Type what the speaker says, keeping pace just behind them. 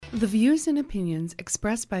The views and opinions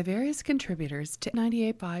expressed by various contributors to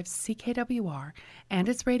 98.5 CKWR and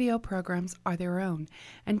its radio programs are their own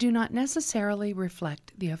and do not necessarily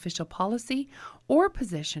reflect the official policy or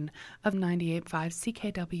position of 98.5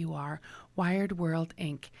 CKWR, Wired World,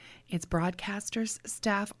 Inc., its broadcasters,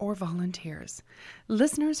 staff, or volunteers.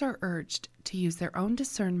 Listeners are urged to use their own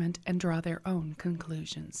discernment and draw their own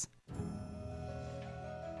conclusions.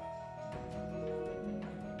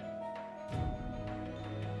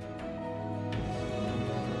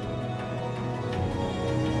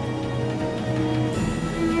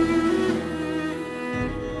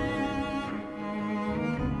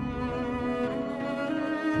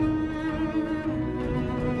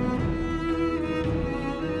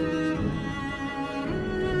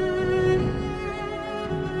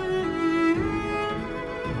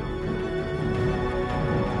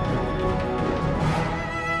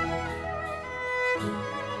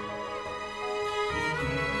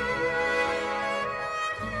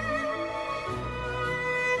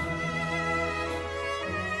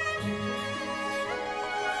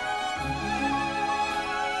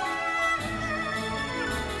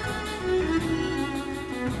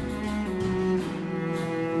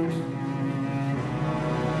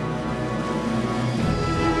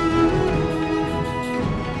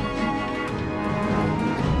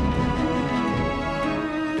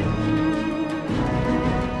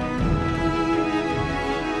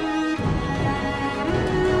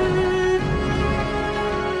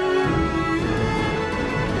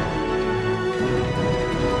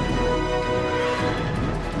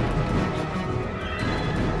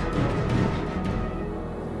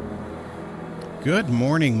 Good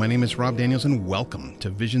morning. My name is Rob Daniels, and welcome to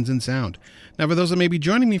Visions in Sound. Now, for those that may be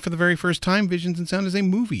joining me for the very first time, Visions in Sound is a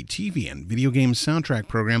movie, TV, and video game soundtrack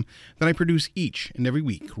program that I produce each and every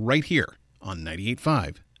week right here on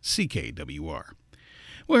 98.5 CKWR.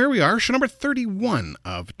 Well, here we are, show number 31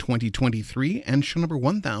 of 2023 and show number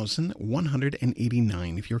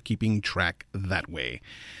 1189 if you're keeping track that way.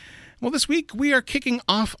 Well, this week we are kicking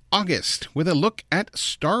off August with a look at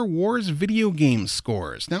Star Wars video game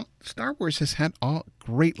scores. Now, Star Wars has had a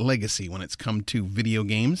great legacy when it's come to video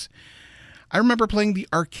games. I remember playing the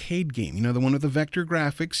arcade game, the one with the vector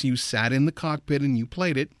graphics. You sat in the cockpit and you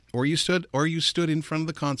played it, or you stood in front of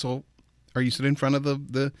the console, or you stood in front of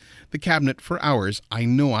the cabinet for hours. I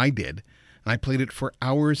know I did. And I played it for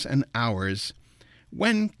hours and hours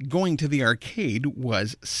when going to the arcade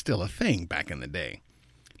was still a thing back in the day.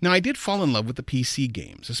 Now, I did fall in love with the PC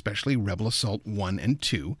games, especially Rebel Assault 1 and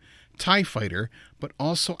 2, TIE Fighter, but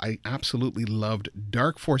also I absolutely loved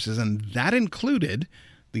Dark Forces, and that included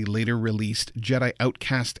the later released Jedi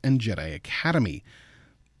Outcast and Jedi Academy.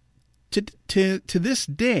 To this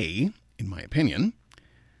day, in my opinion,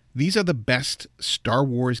 these are the best Star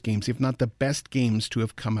Wars games, if not the best games to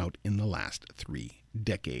have come out in the last 3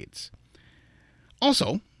 decades.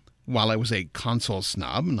 Also, while I was a console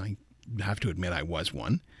snob, and I have to admit I was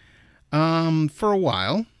one, for a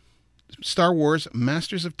while, Star Wars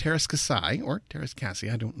Masters of Teräs Käsi, or Teräs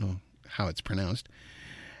Käsi, I don't know how it's pronounced,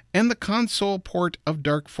 and the console port of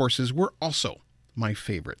Dark Forces were also my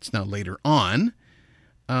favorites. Now, later on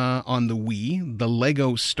the Wii, the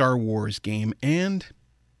Lego Star Wars game, and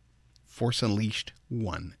Force Unleashed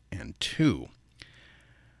 1 and 2.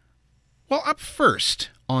 Well, up first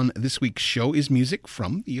on this week's show is music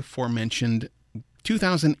from the aforementioned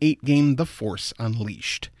 2008 game The Force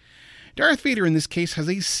Unleashed. Darth Vader in this case has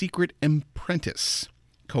a secret apprentice,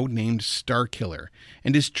 codenamed Starkiller,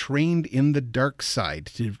 and is trained in the dark side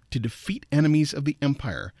to defeat enemies of the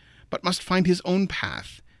Empire, but must find his own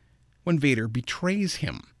path when Vader betrays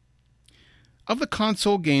him. Of the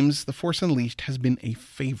console games, The Force Unleashed has been a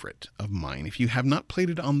favorite of mine. If you have not played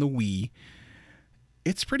it on the Wii,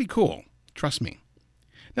 it's pretty cool, trust me.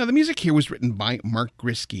 Now, the music here was written by Mark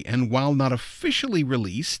Griske, and while not officially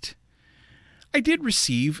released, I did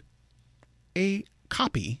receive a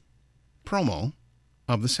copy, promo,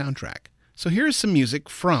 of the soundtrack. So here's some music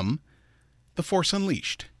from The Force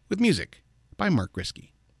Unleashed, with music by Mark Griske.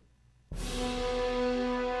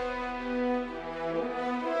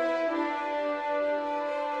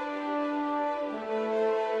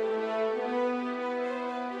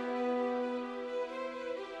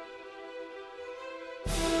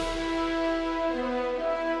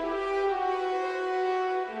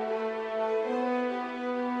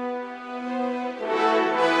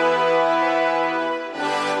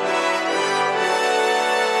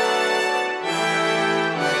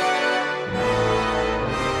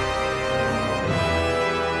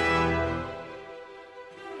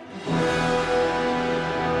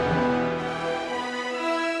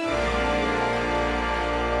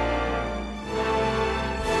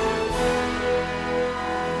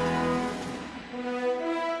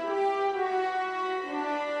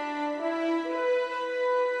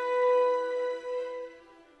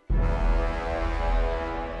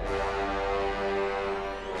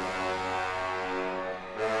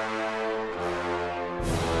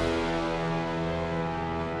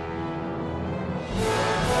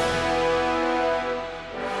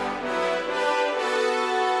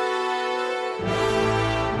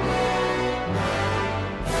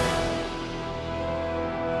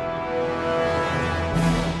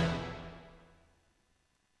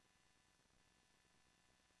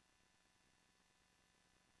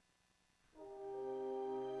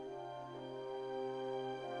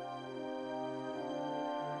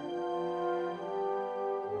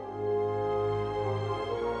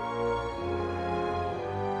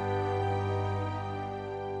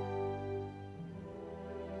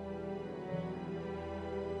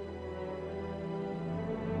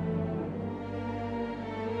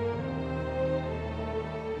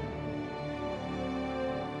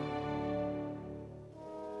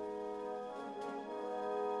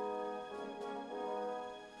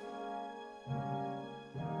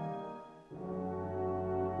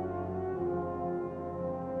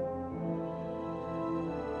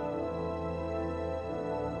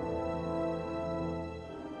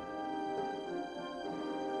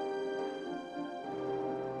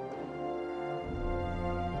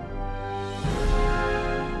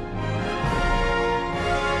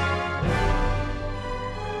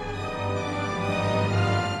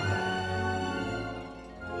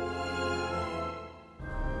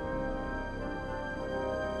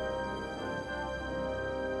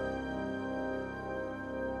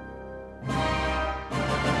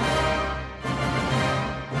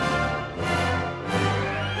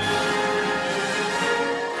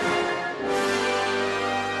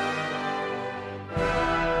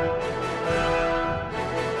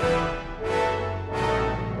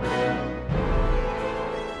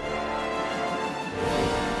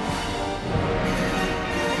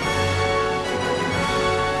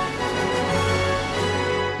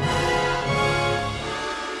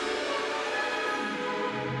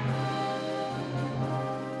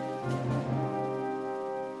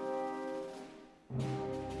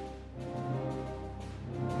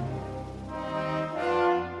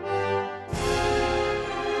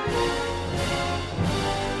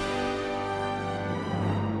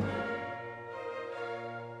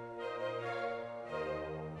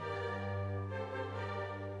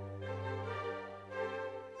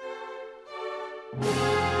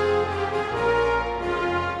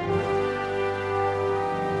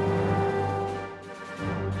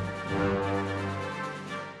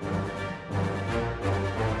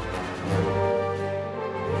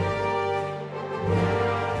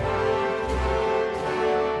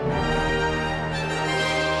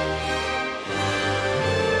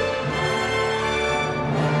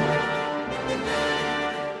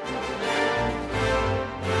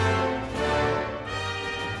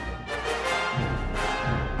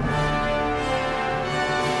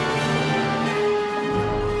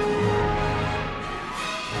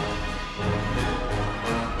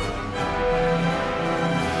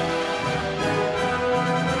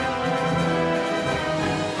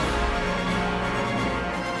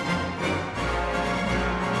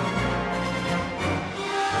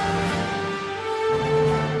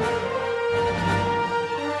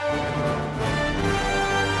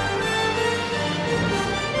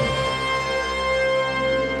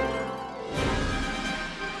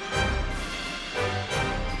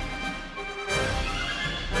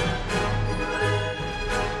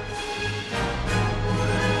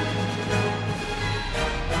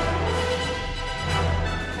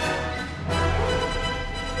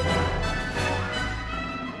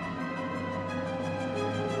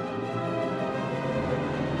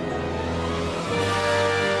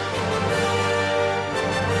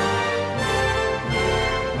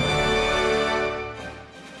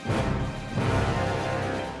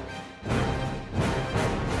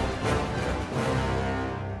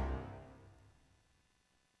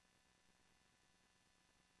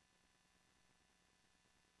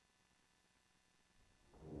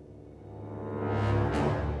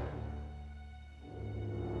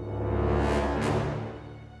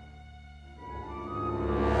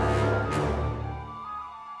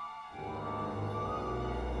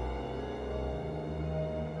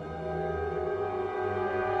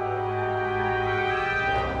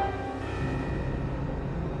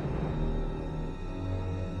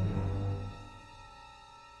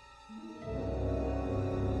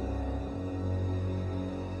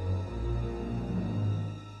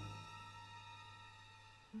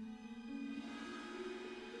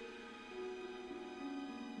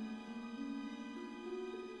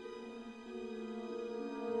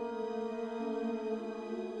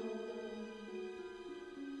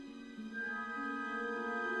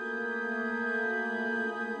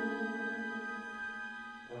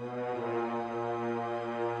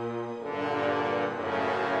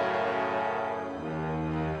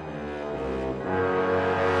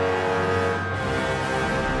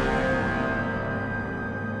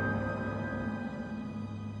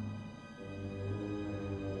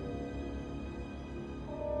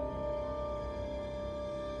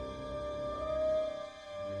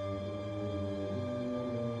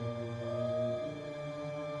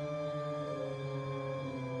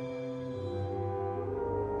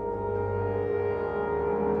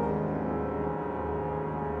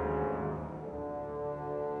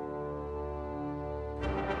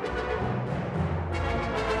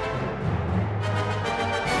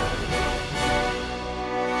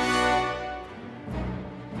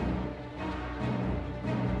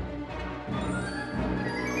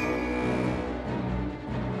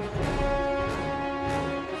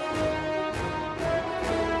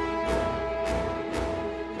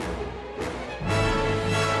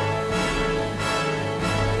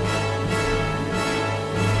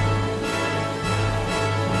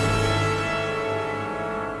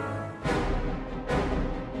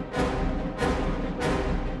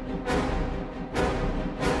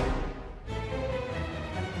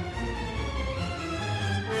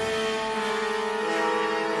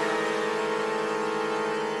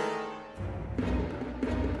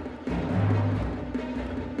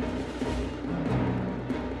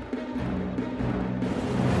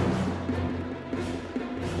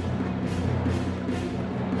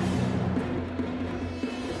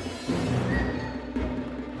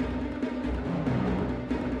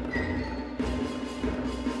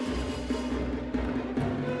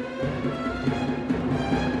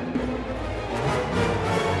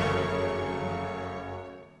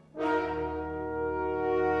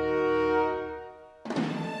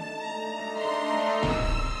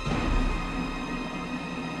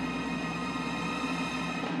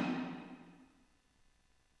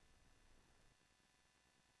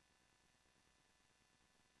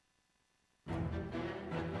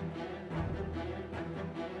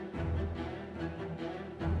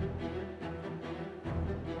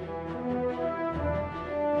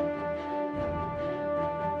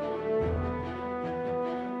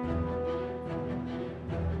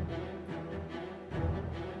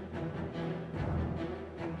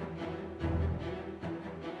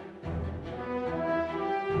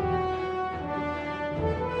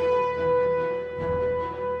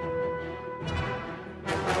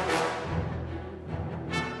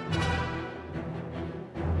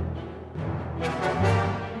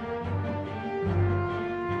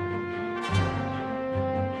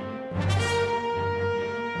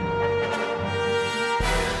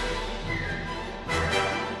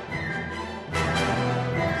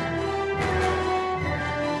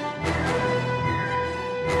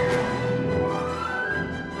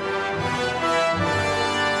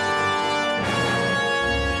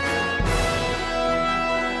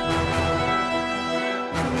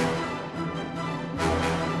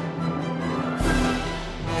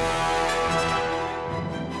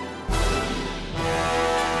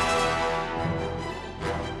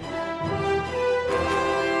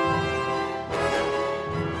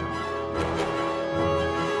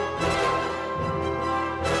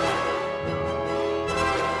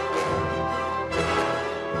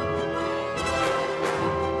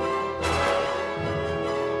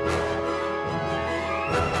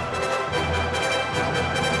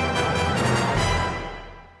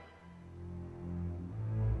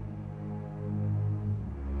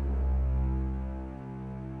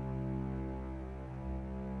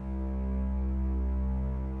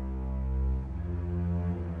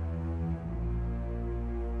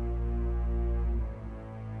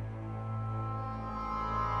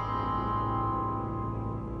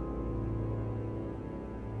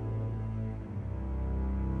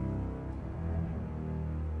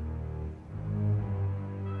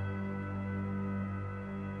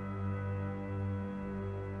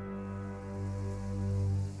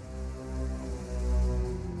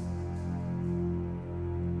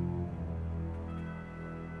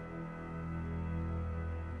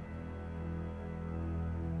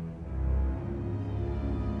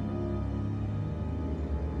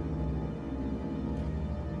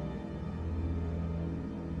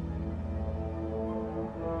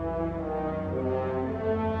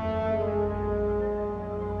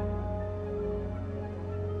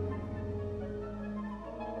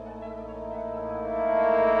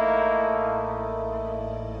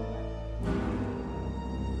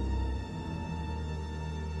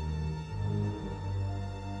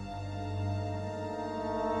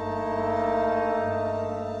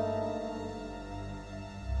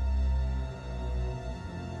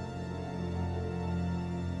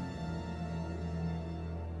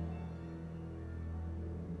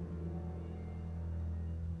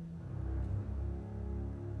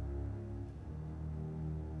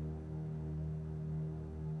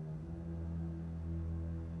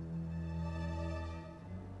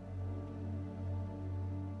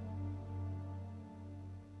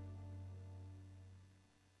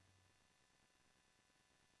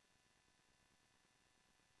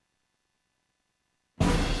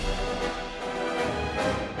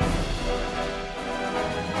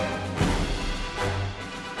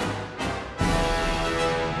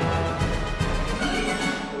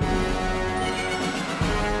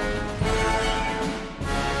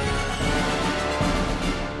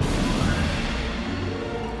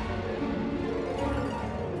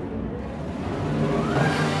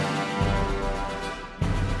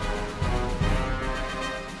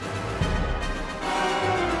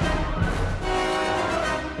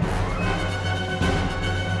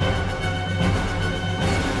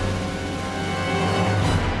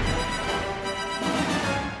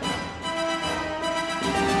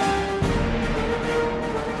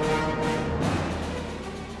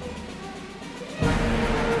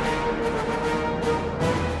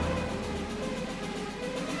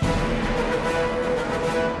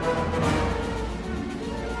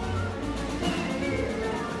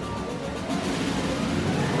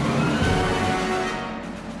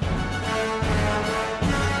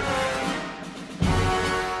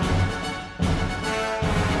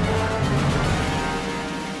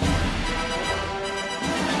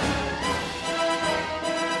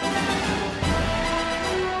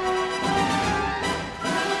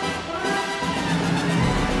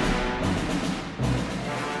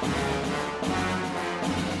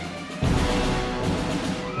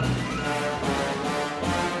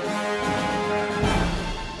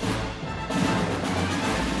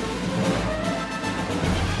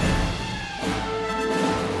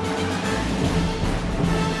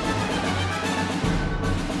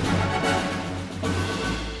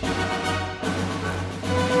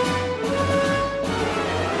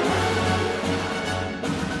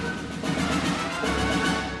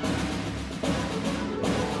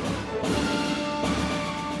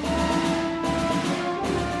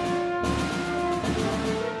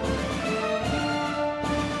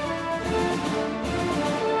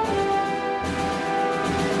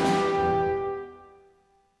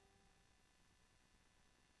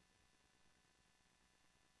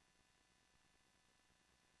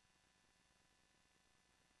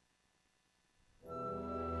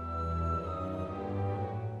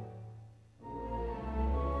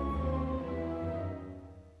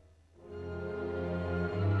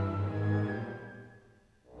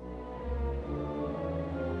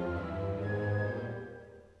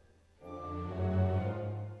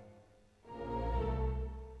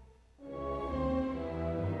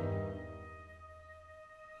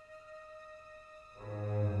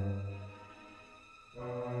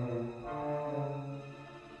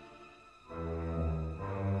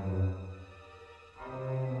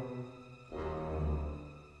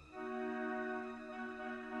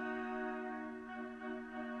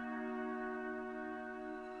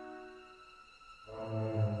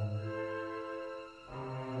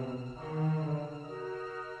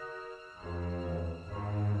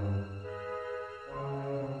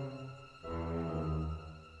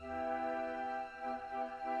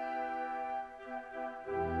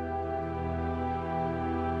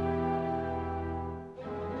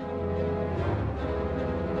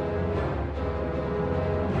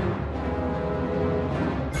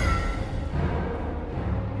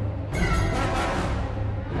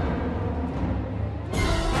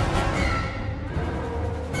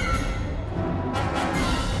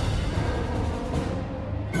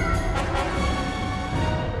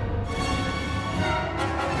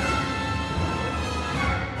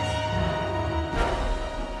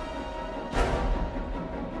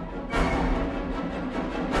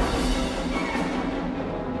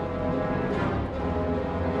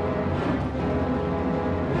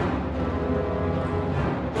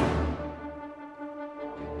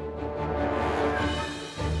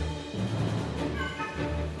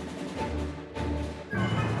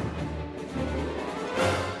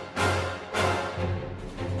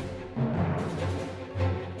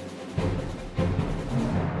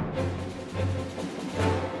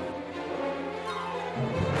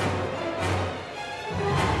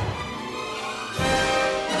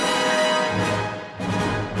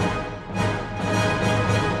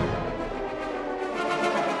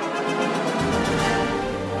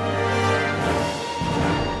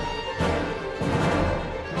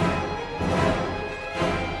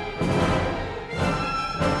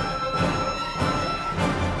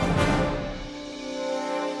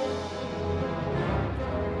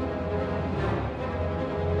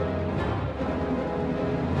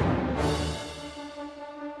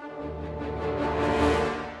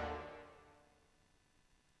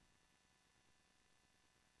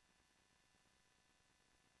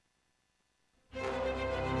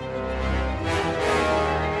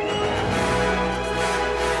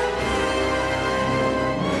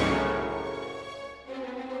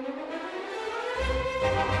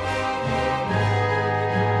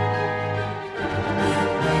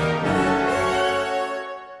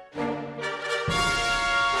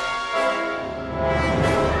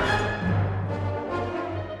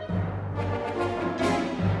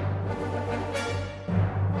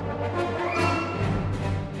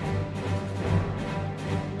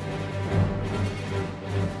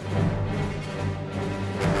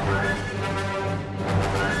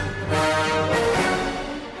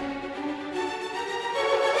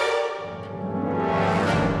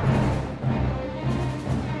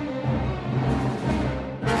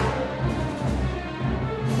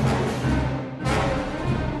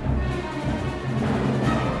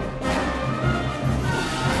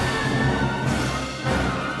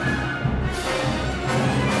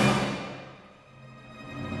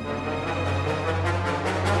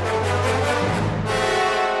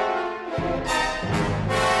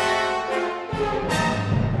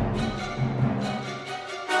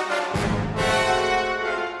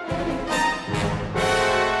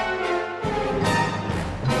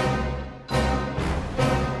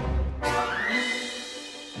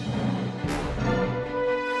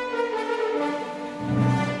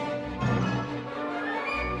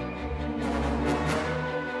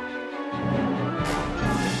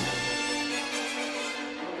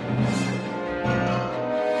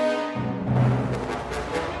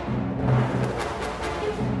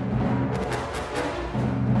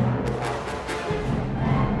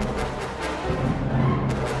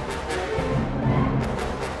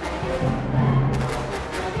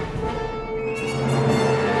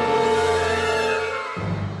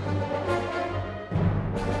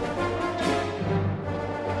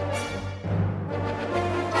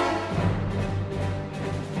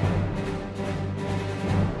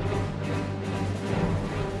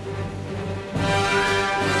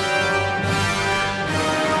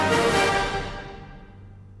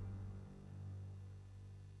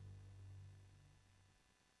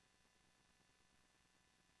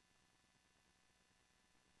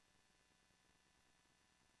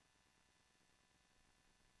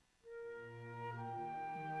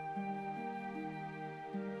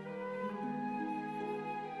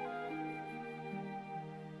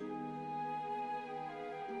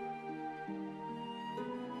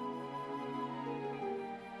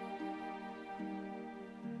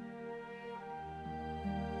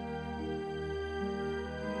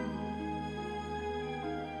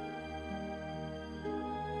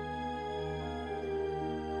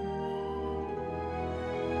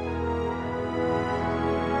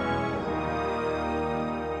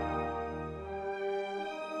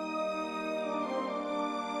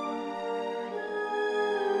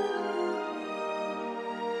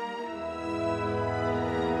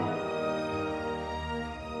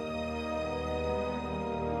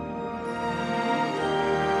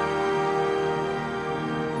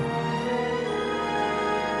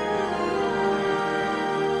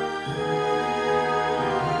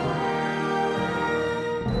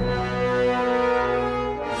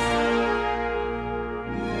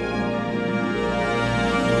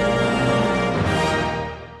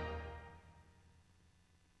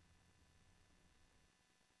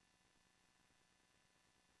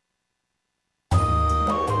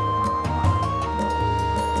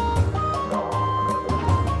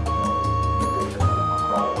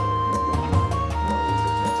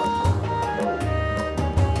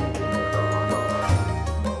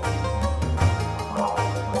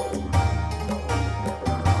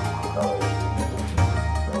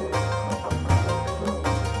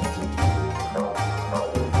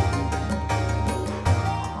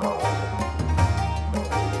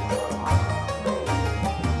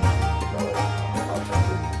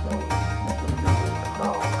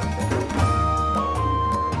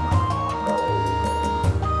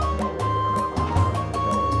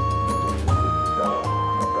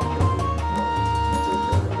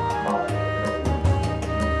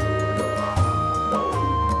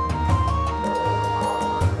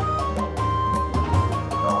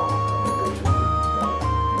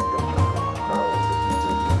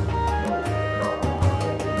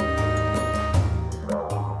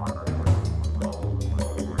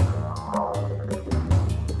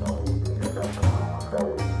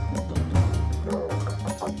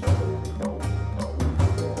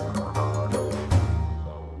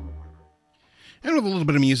 with a little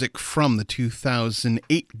bit of music from the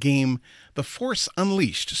 2008 game The Force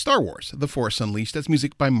Unleashed, Star Wars The Force Unleashed. That's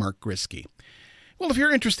music by Mark Griskey. Well, if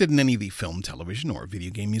you're interested in any of the film, television, or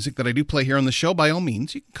video game music that I do play here on the show, by all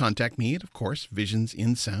means, you can contact me at, of course,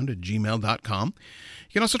 visionsinsound@gmail.com.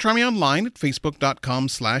 You can also try me online at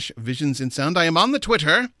facebook.com/visionsinsound. I am on the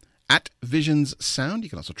Twitter at VisionsSound. You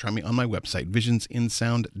can also try me on my website,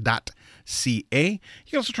 visionsinsound.ca. You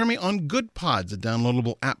can also try me on Good Pods, a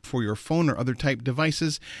downloadable app for your phone or other type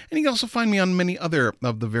devices. And you can also find me on many other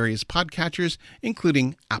of the various podcatchers,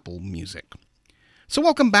 including Apple Music. So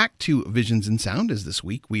welcome back to Visions in Sound, as this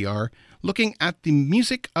week we are looking at the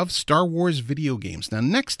music of Star Wars video games. Now,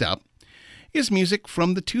 next up is music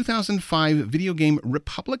from the 2005 video game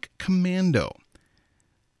Republic Commando.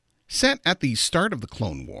 Set at the start of the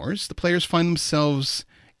Clone Wars, the players find themselves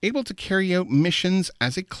able to carry out missions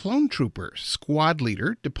as a clone trooper, squad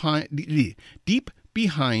leader, deep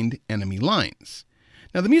behind enemy lines.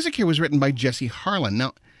 Now, the music here was written by Jesse Harlan.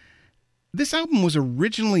 Now, this album was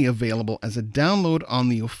originally available as a download on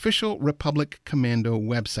the official Republic Commando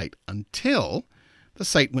website until the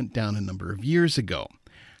site went down a number of years ago.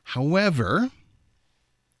 However,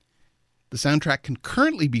 the soundtrack can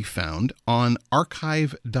currently be found on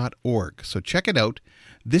archive.org, so check it out.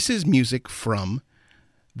 This is music from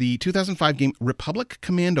the 2005 game Republic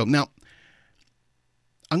Commando. Now,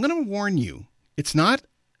 I'm going to warn you, it's not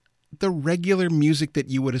the regular music that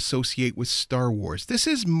you would associate with Star Wars. This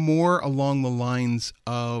is more along the lines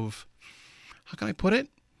of, how can I put it?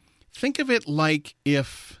 Think of it like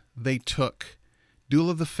if they took Duel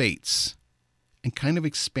of the Fates and kind of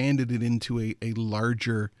expanded it into a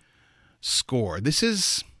larger score. This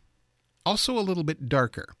is also a little bit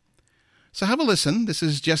darker. So have a listen. This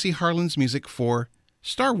is Jesse Harlan's music for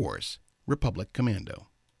Star Wars Republic Commando.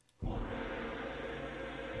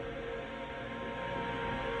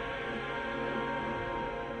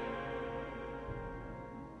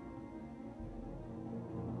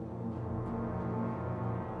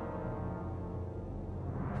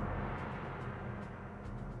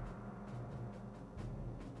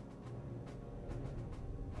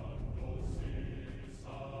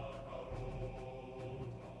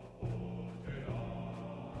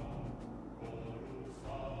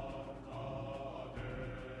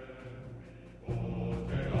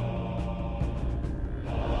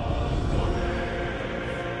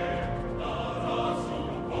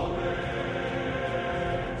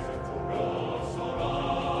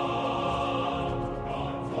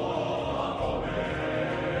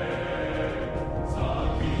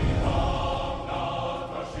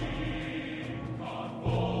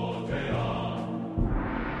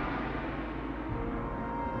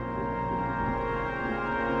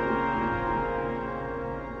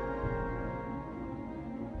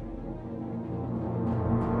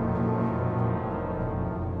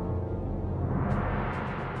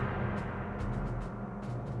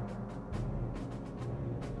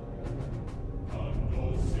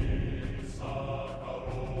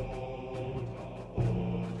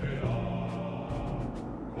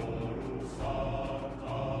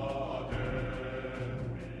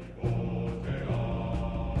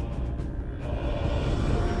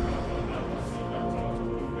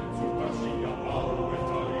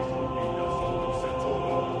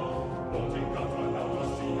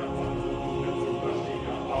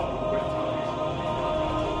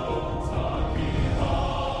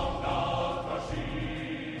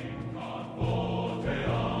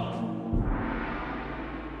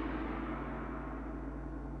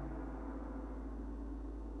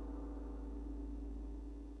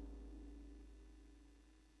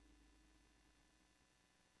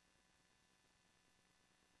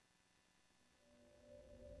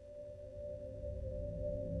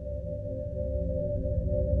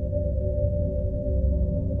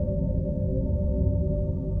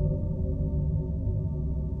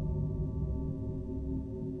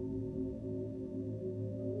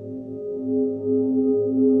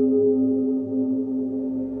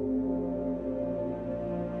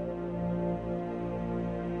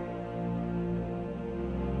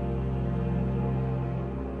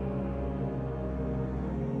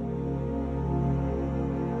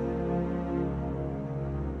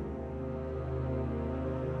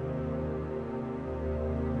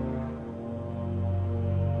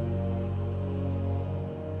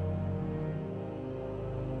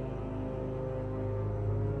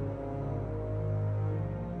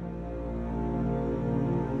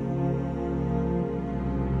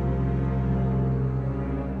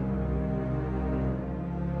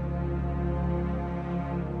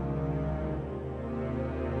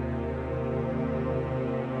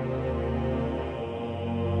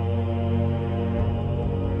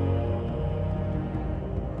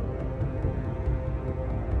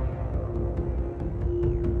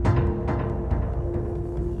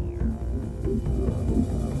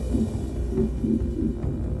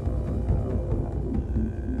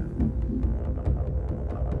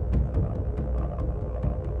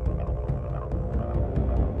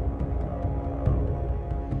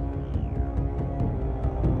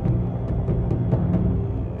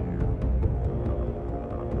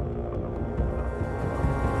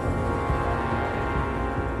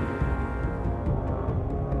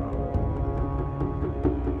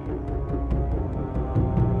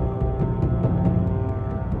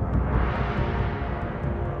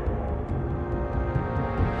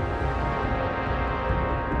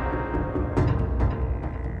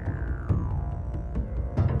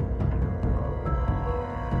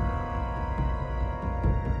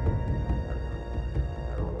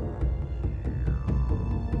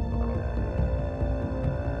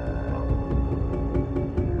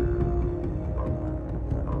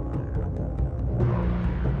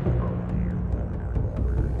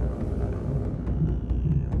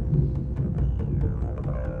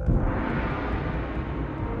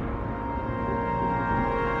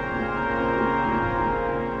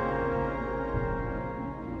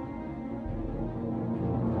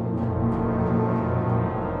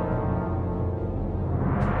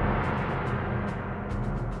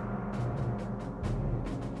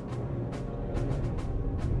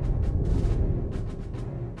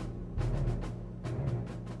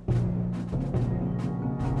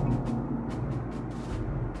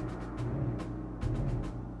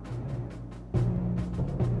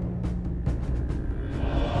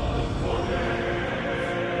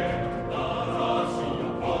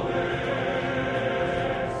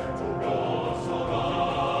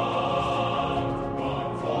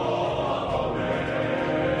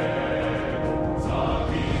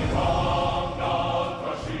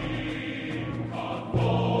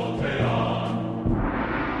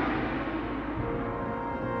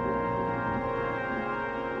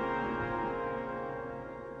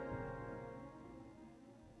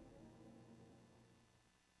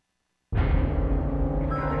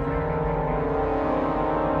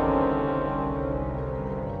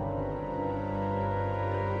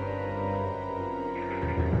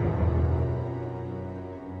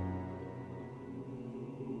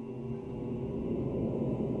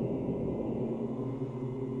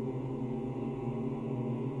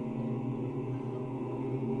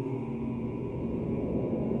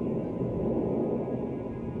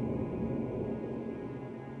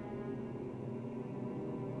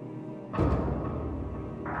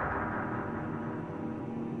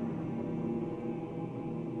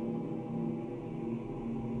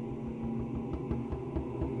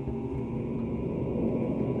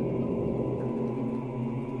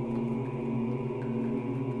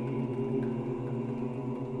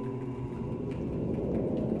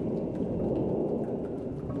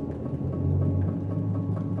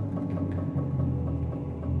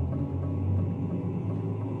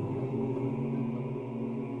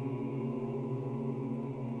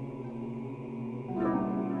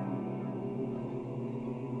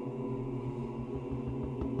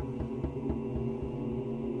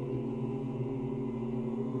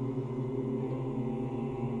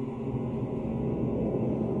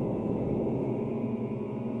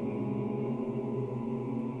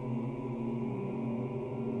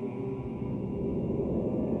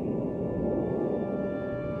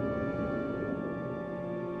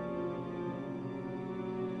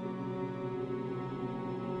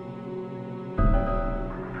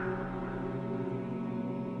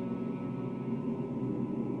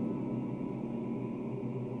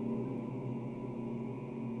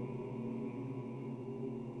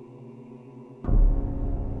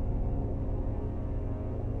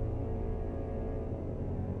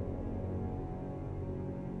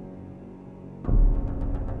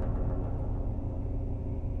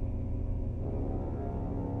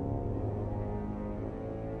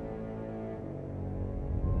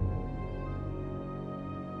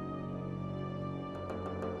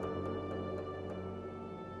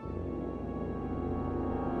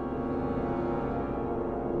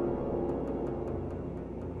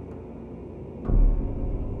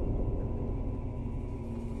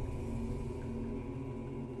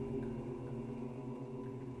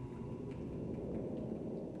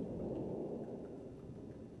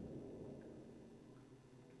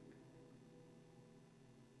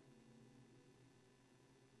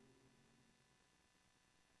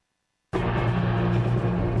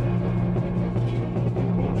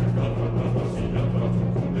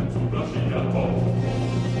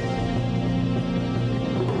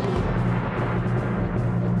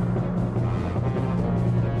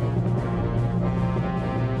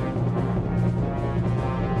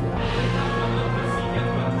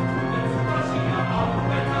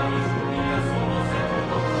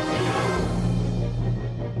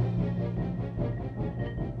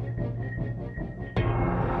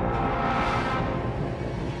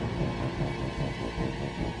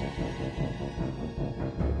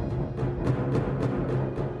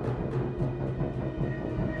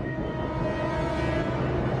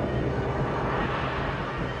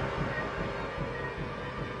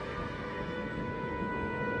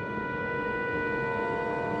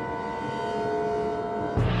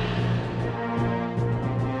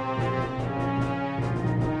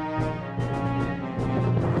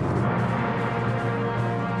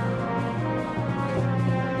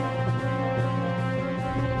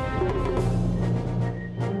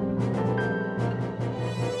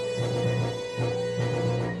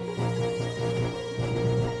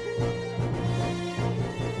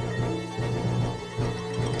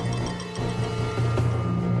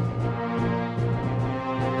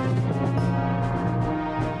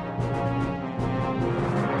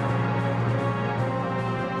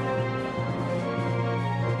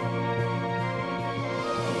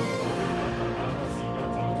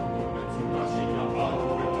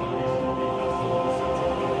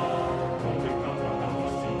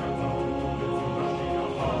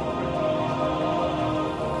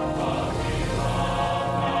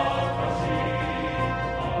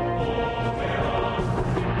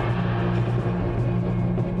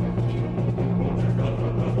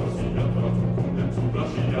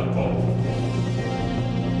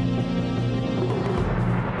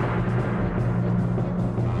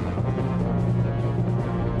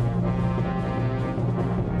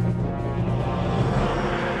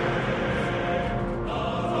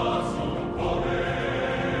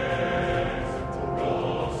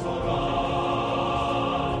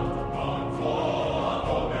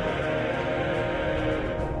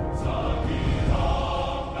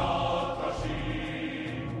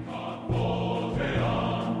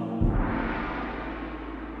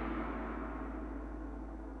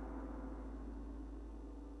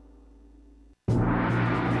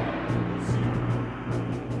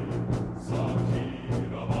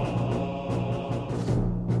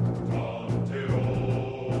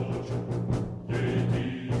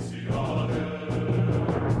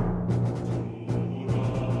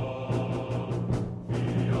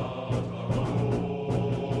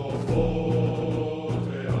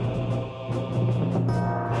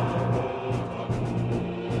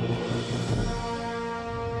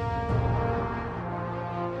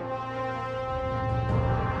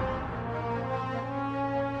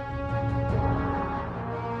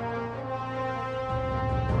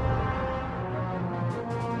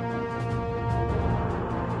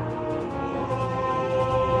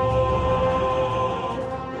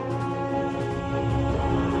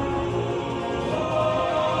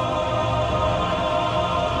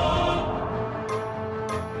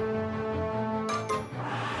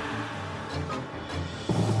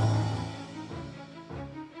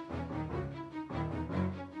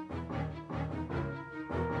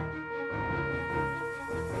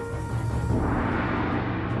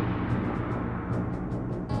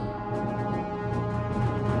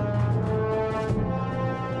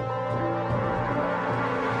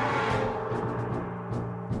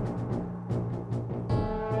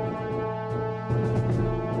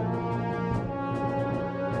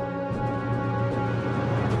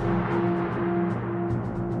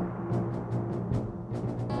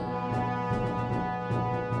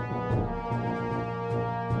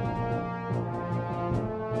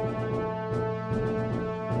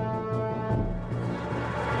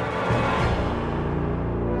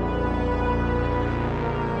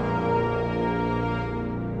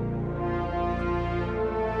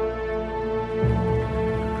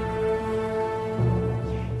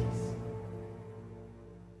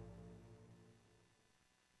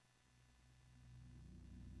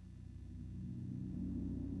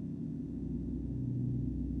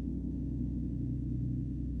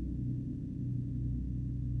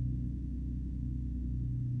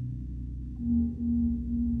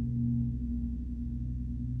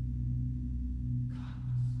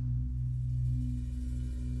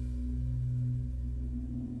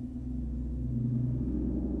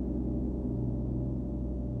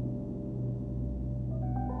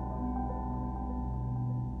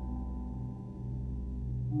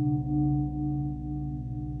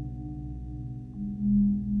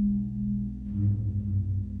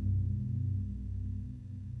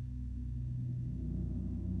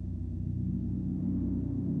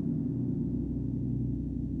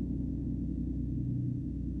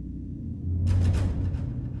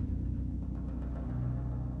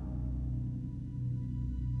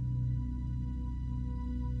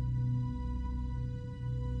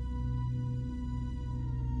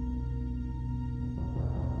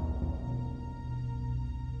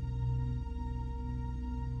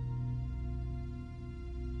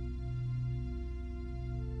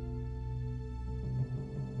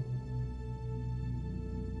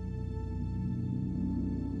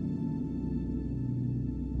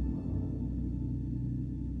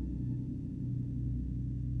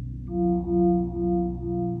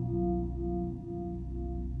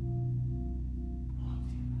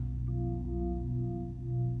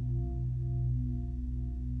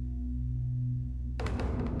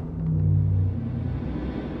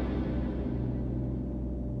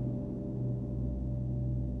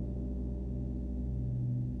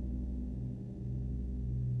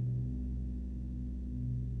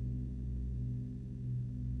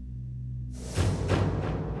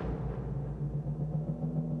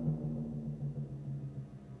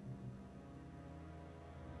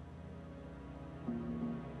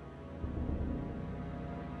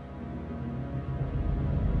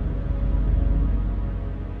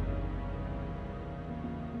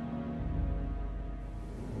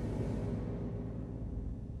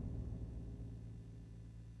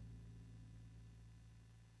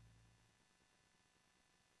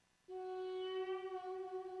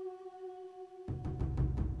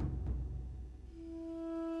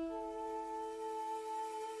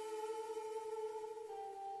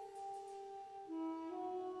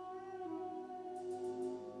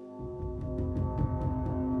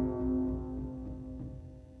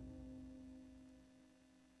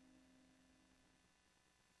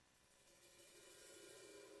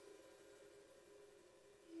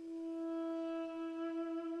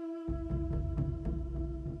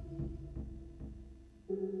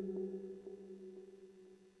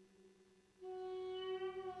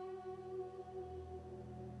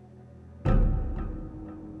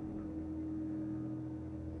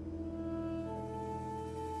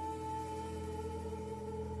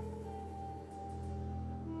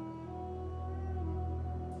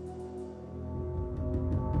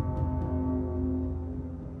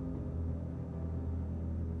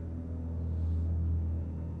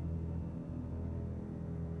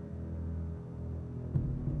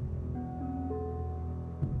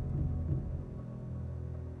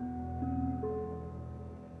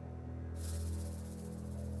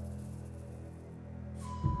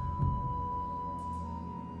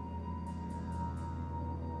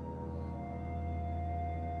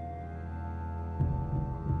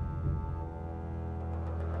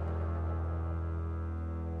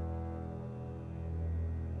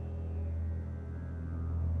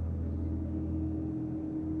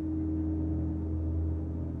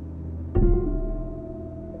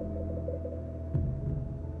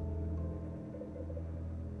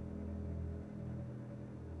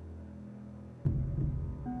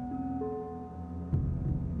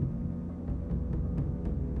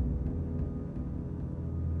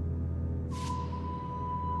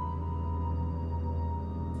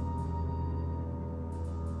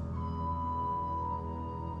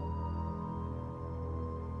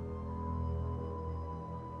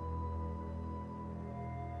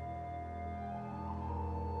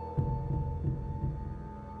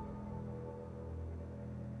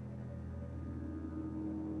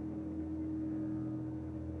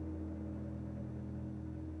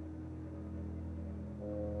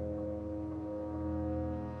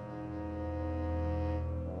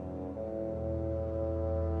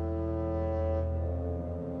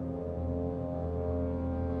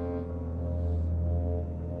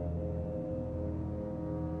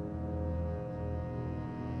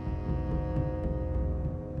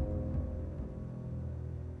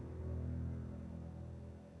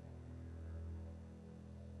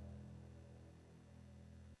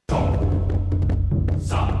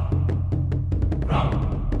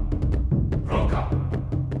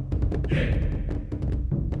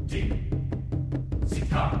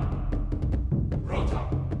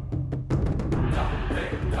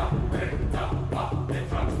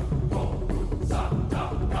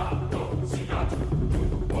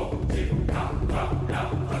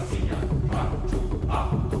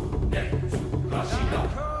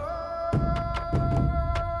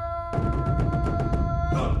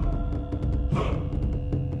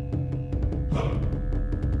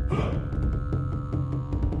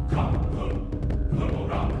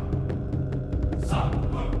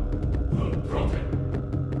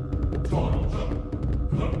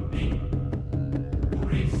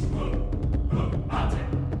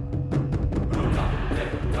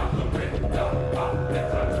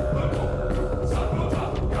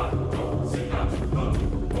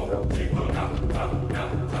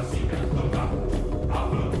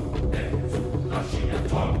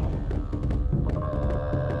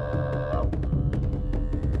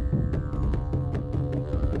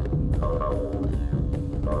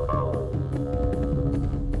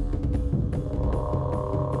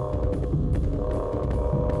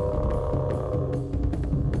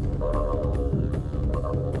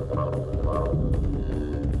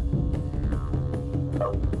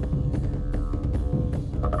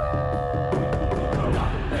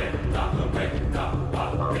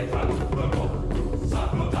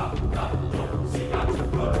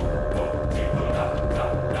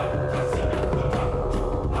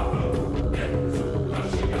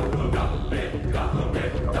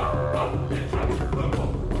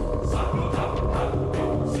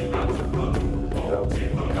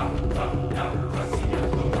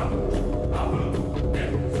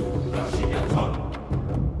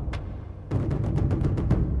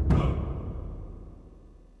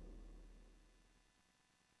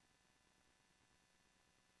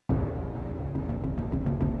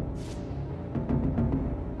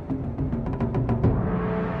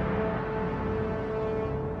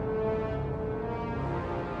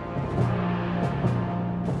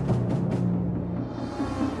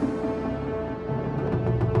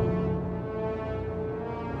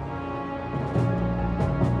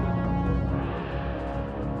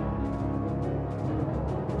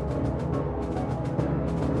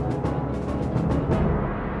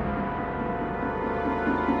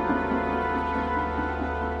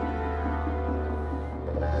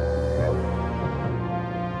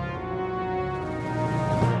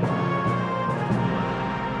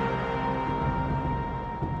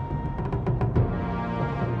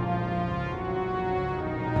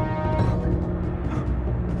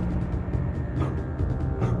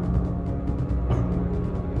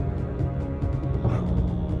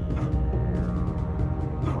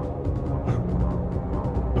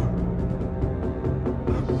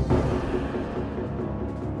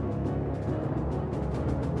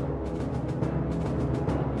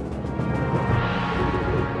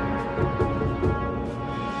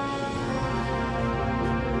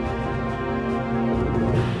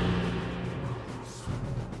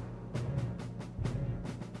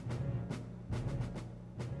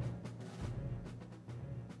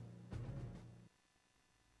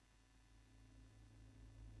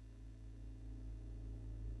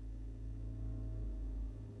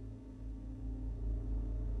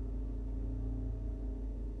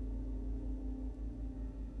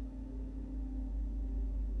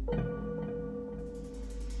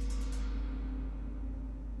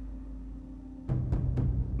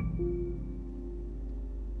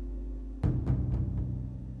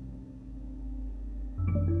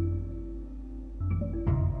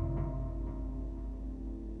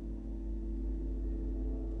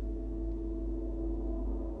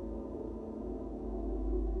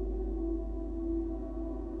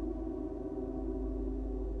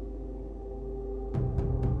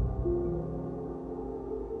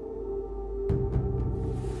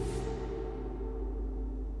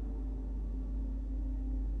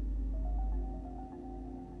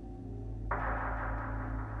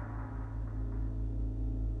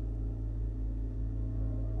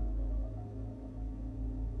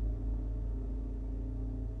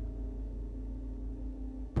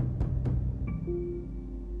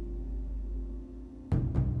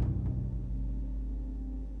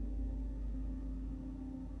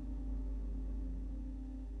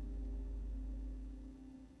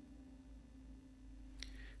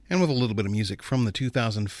 and with a little bit of music from the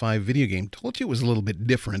 2005 video game. Told you it was a little bit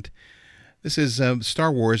different. This is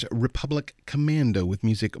Star Wars Republic Commando with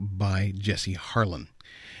music by Jesse Harlan.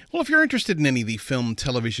 Well, if you're interested in any of the film,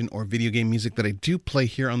 television, or video game music that I do play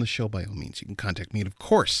here on the show, by all means, you can contact me at, of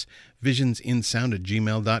course,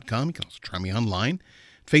 visionsinsound@gmail.com. You can also try me online,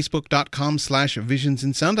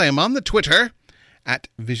 facebook.com/visionsinsound. I am on the Twitter at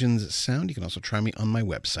visionssound. You can also try me on my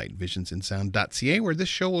website, visionsinsound.ca, where this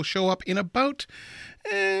show will show up in about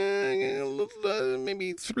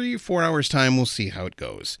maybe 3-4 hours' time. We'll see how it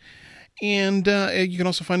goes. And you can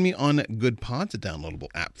also find me on GoodPods, a downloadable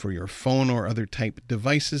app for your phone or other type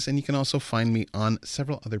devices. And you can also find me on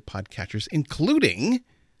several other podcatchers, including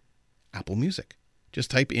Apple Music.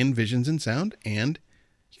 Just type in Visions in Sound, and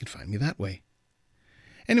you can find me that way.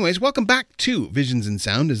 Anyways, welcome back to Visions in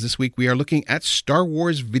Sound, as this week we are looking at Star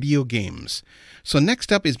Wars video games. So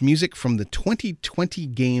next up is music from the 2020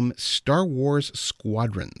 game Star Wars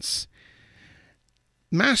Squadrons.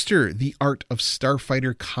 Master the art of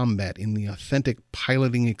starfighter combat in the authentic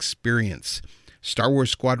piloting experience. Star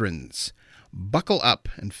Wars Squadrons. Buckle up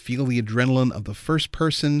and feel the adrenaline of the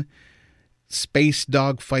first-person space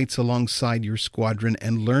dogfights alongside your squadron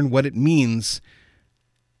and learn what it means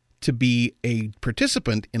to be a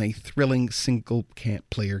participant in a thrilling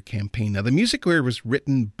single-player campaign. Now, the music here was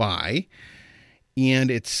written by,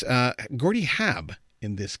 and it's Gordy Habb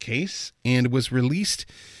in this case, and it was released...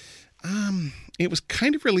 it was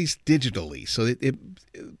kind of released digitally, so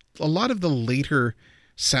a lot of the later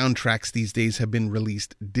soundtracks these days have been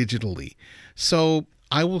released digitally. So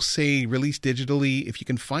I will say released digitally. If you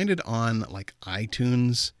can find it on like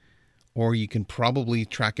iTunes, or you can probably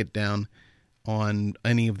track it down on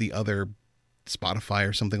any of the other Spotify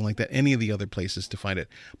or something like that, any of the other places to find it.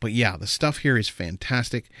 But yeah, the stuff here is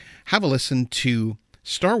fantastic. Have a listen to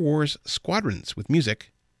Star Wars Squadrons with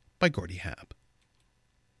music by Gordy Habb.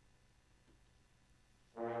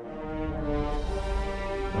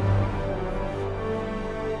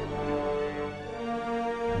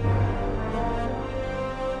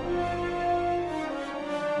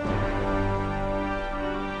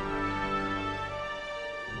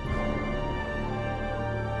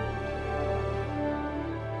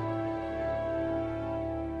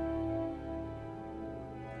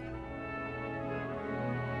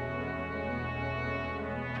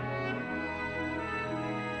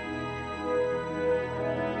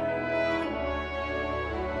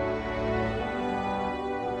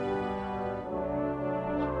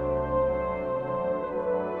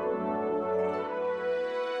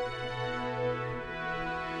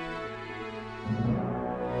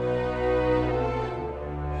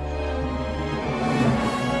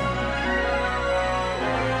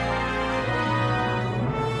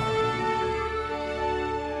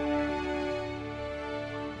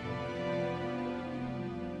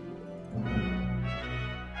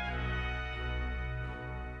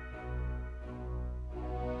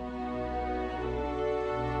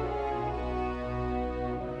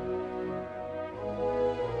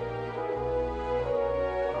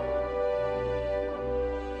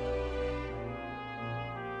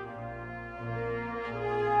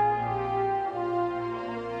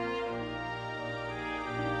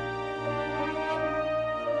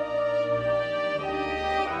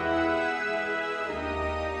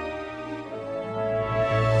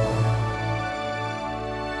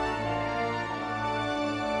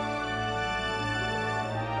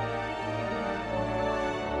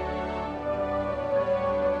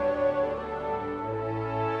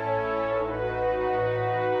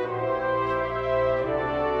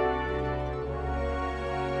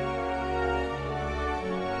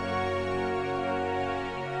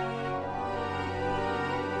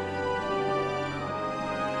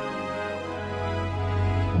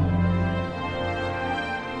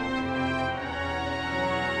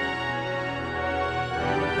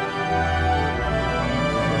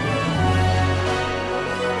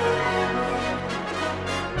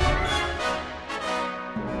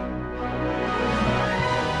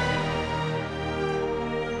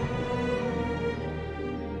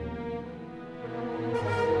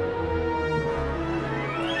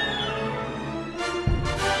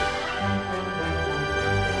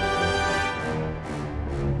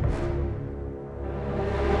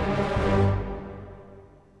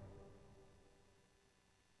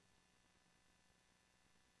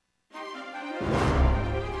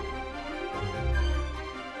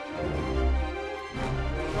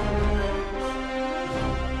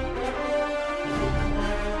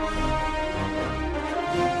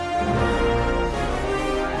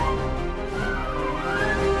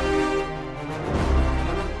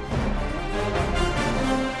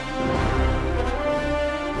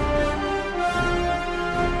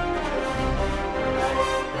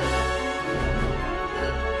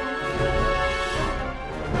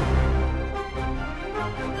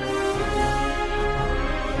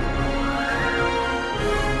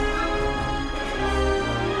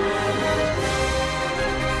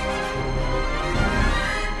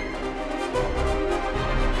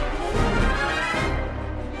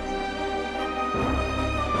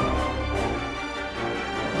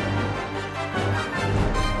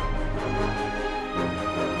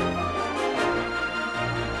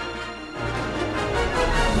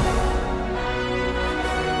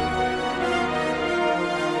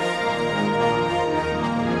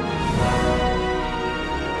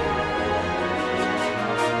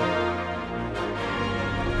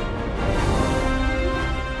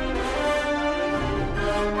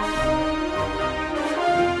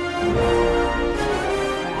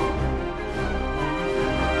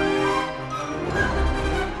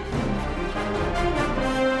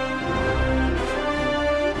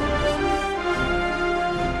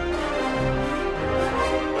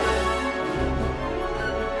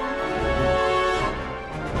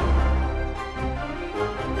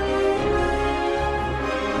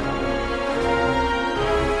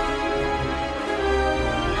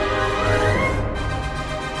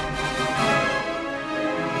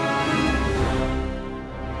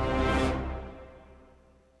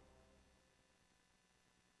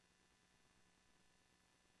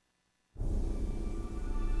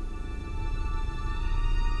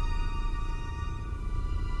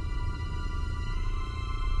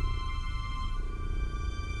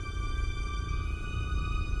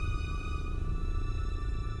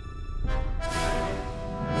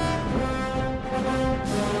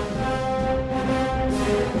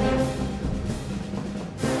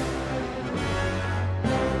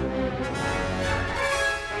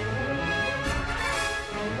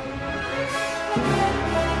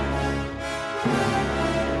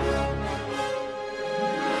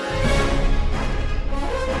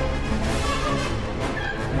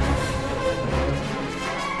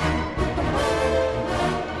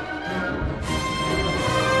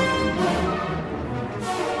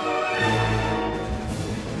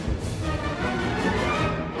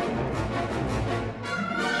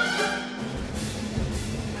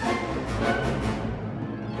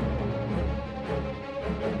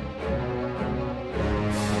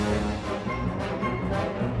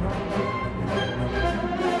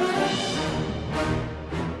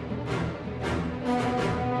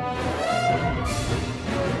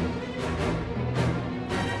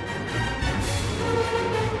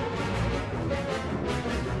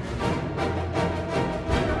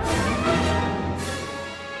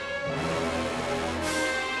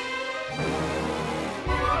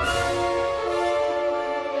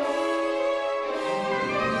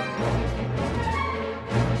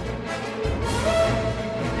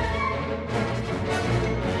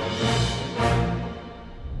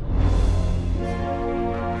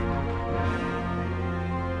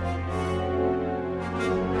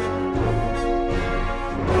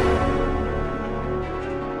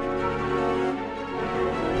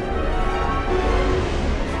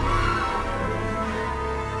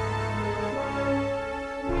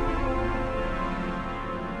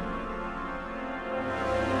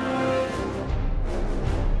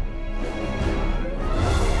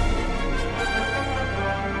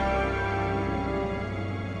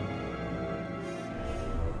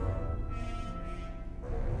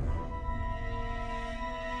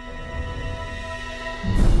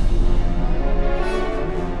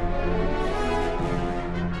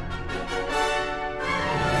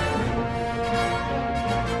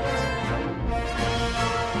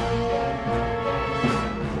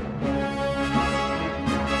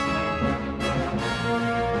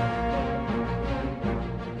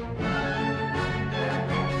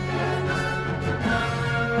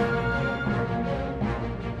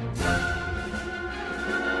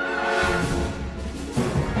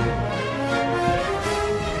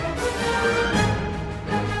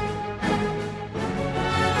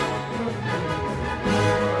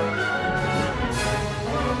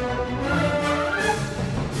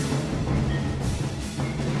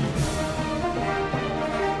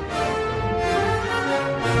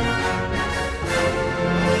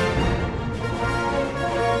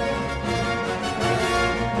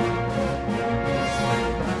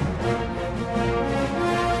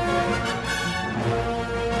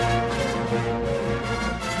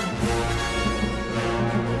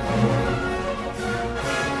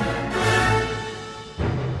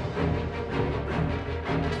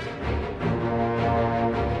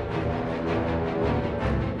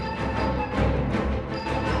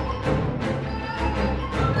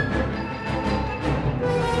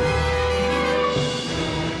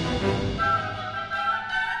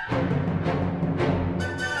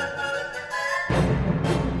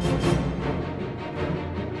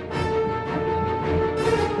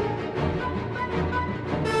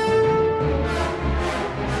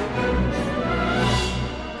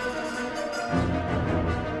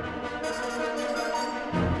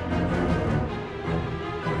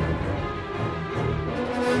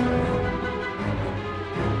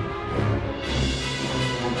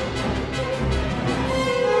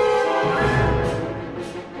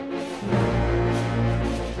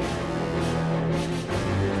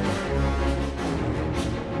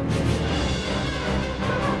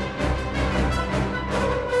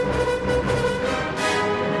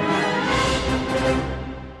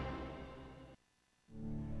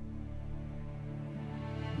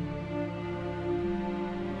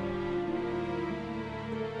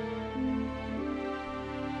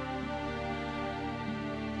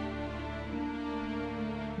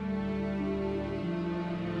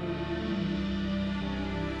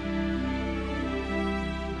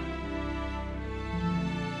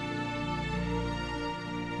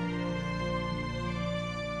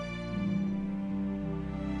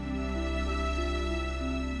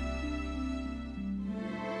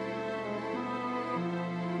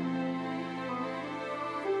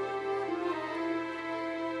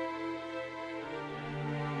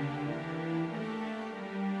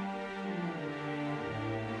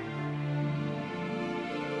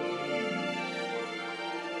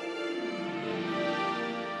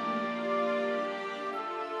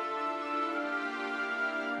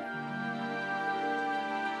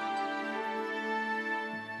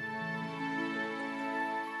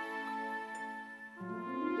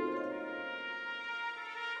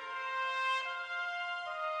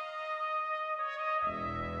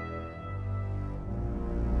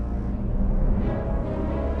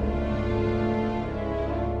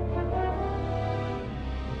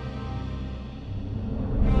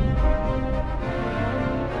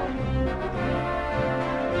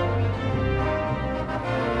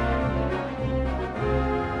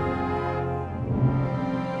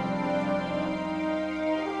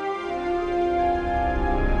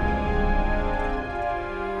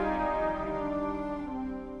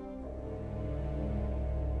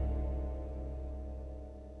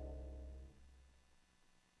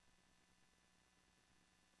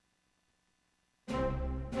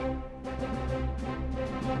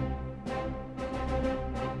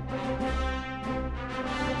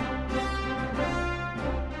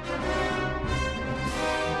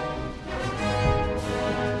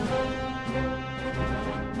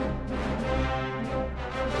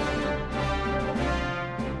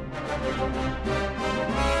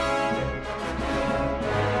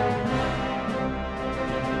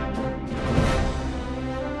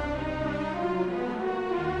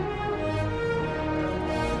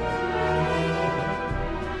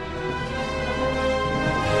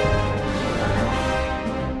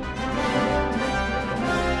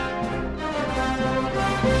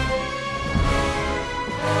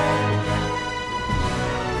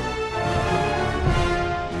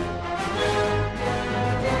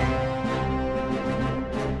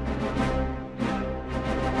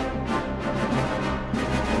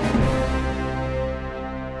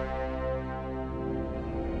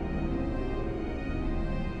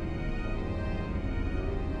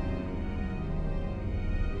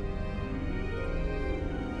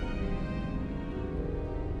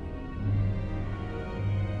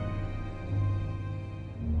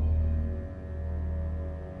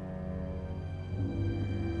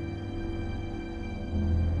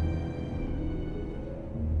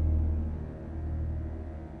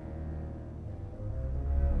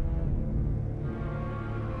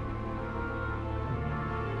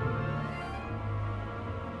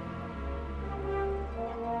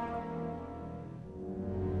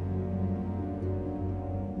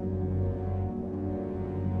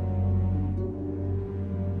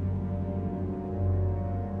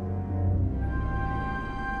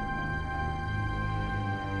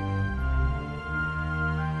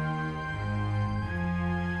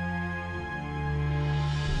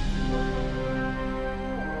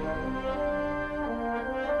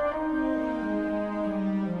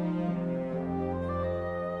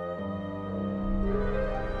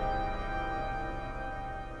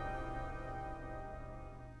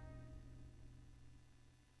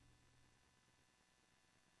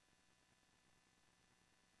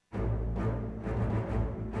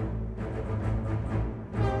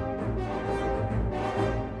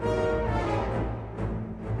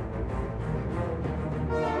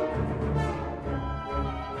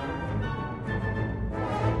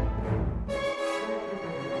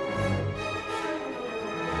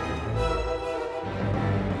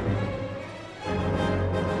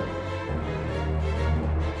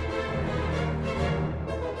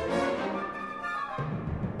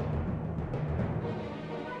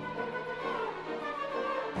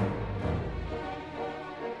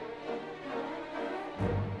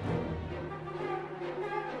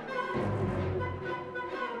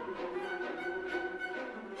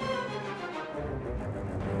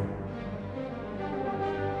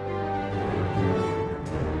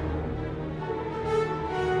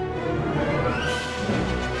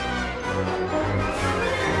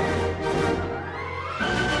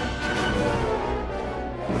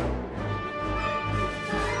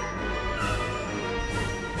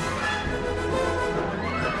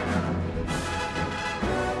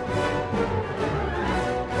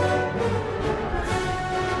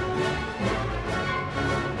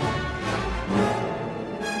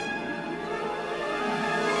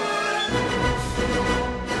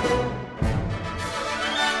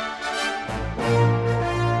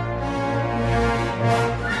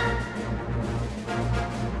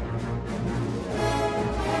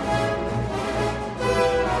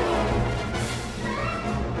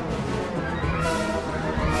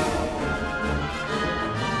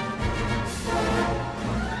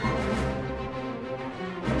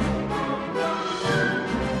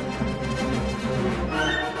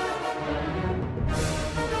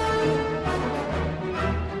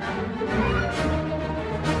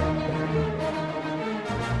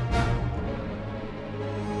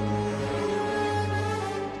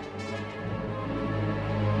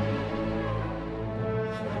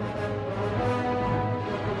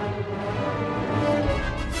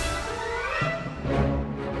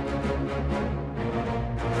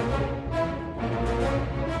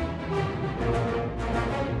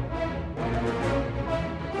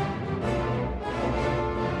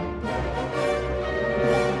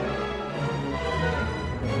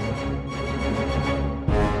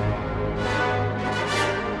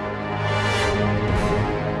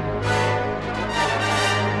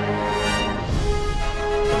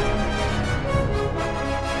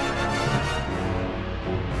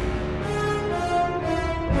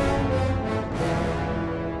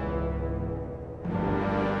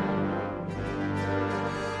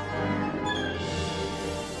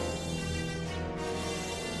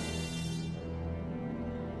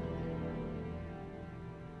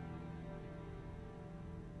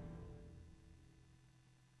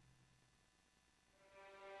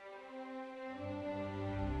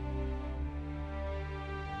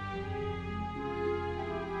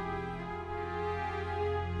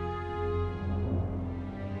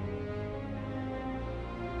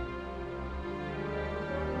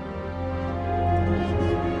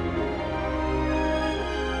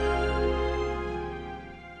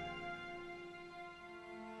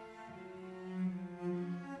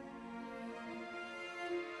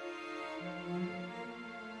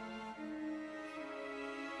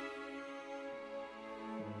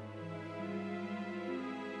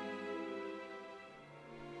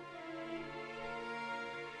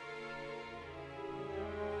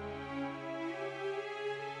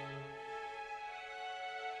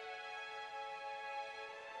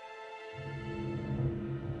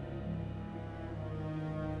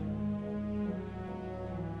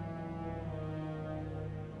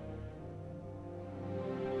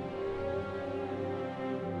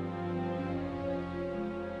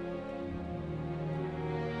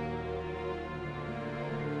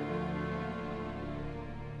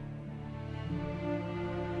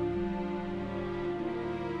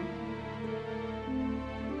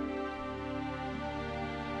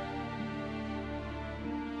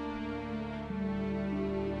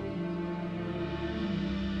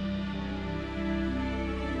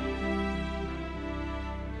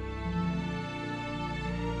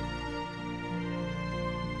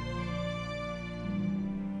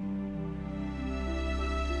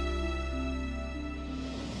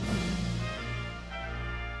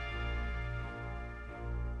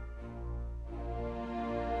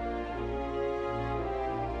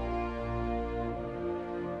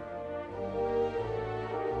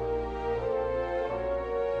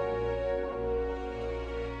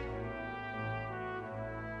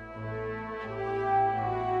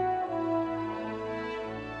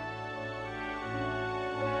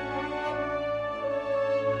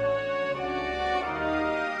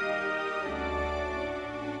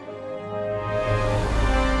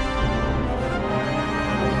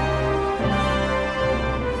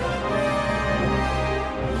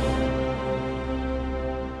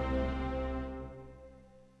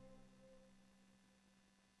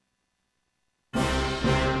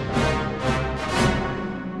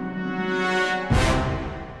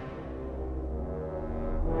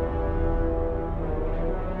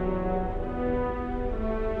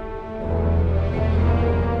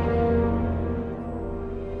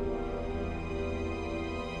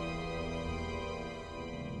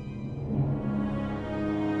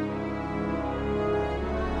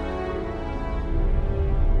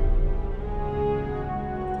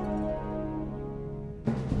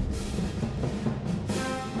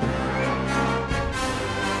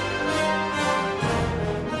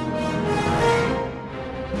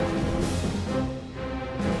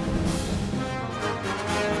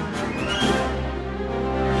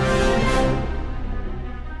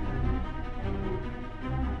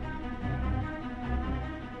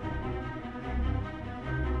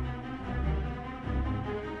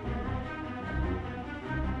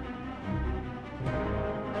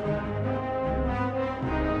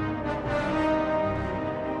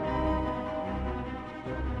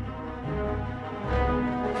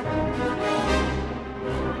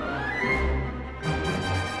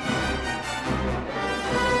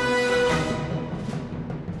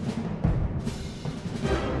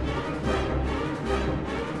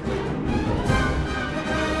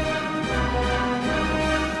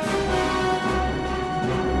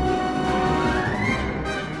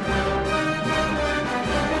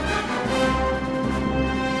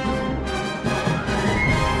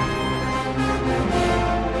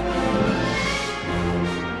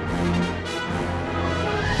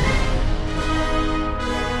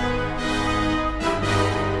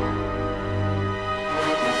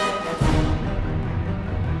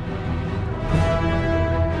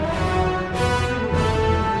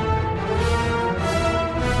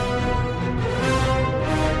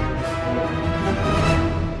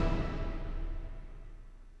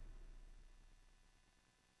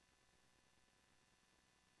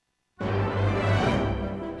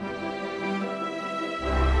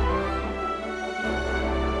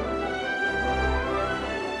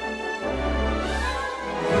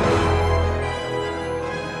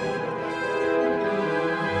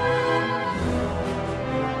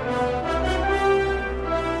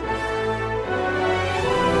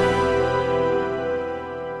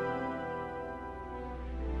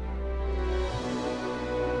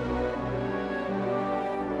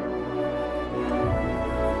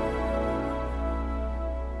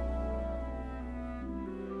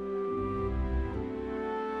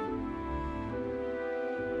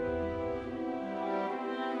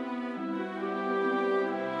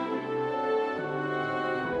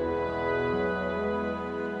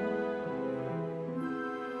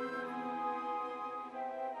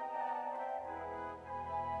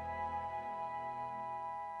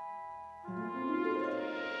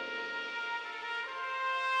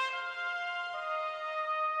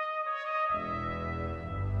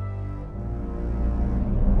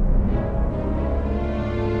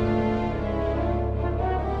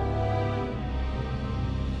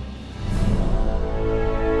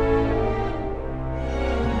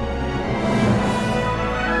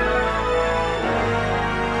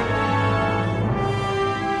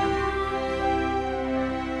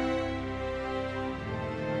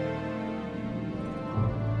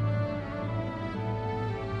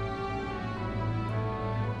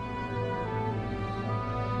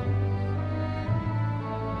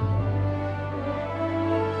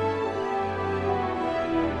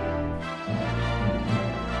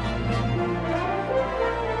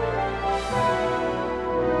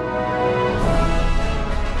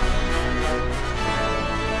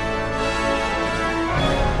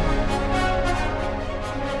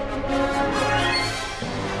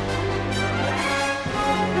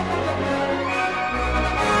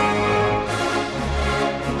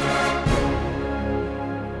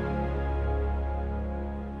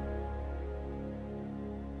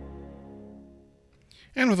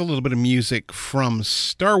 with a little bit of music from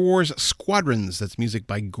Star Wars Squadrons. That's music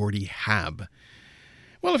by Gordy Hab.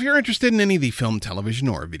 Well, if you're interested in any of the film, television,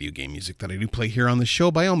 or video game music that I do play here on the show,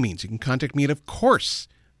 by all means, you can contact me at, of course,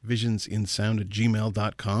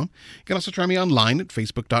 visionsinsound@gmail.com. You can also try me online at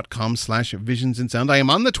facebook.com/visionsinsound. I am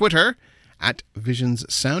on the Twitter at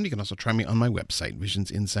visionssound. You can also try me on my website,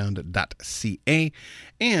 visionsinsound.ca.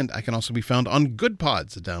 And I can also be found on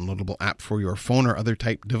GoodPods, a downloadable app for your phone or other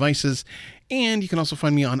type devices. And you can also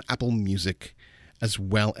find me on Apple Music, as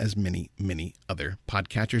well as many, many other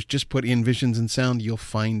podcatchers. Just put in Visions in Sound, you'll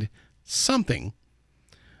find something.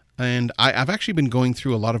 And I've actually been going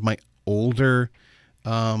through a lot of my older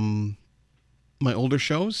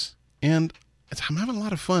shows, and I'm having a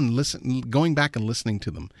lot of fun going back and listening to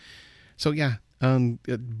them. So yeah,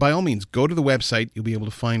 by all means, go to the website. You'll be able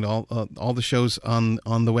to find all the shows on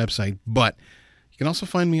the website. But you can also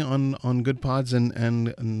find me on GoodPods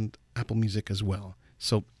and Apple Music as well.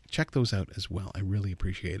 So check those out as well. I really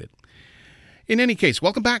appreciate it. In any case,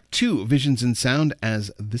 welcome back to Visions in Sound,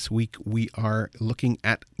 as this week we are looking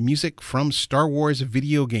at music from Star Wars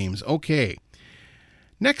video games. Okay.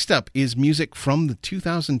 Next up is music from the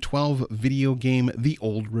 2012 video game The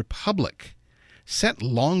Old Republic. Set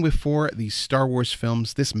long before the Star Wars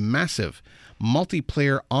films, this massive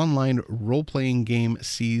multiplayer online role-playing game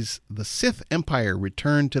sees the Sith Empire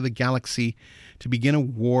return to the galaxy to begin a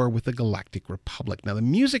war with the Galactic Republic. Now, the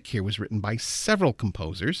music here was written by several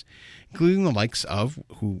composers, including the likes of,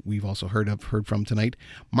 who we've also heard from tonight,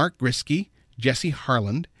 Mark Griskey, Jesse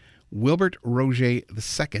Harland, Wilbert Roger II,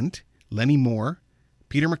 Lenny Moore,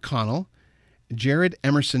 Peter McConnell, Jared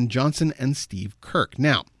Emerson Johnson, and Steve Kirk.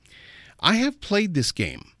 Now, I have played this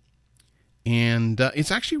game, and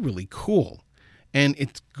it's actually really cool. And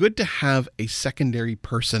it's good to have a secondary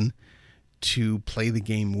person to play the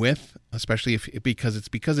game with, especially because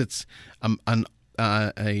it's an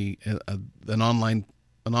online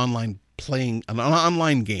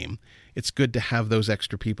game. It's good to have those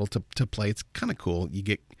extra people to play. It's kind of cool. You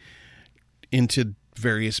get into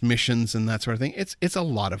various missions and that sort of thing. It's a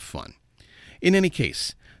lot of fun. In any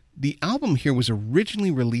case, the album here was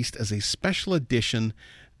originally released as a special edition,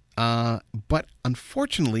 but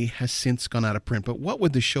unfortunately has since gone out of print. But what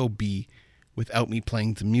would the show be without me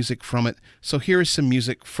playing the music from it? So here is some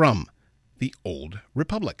music from The Old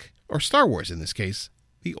Republic, or Star Wars in this case,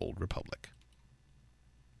 The Old Republic.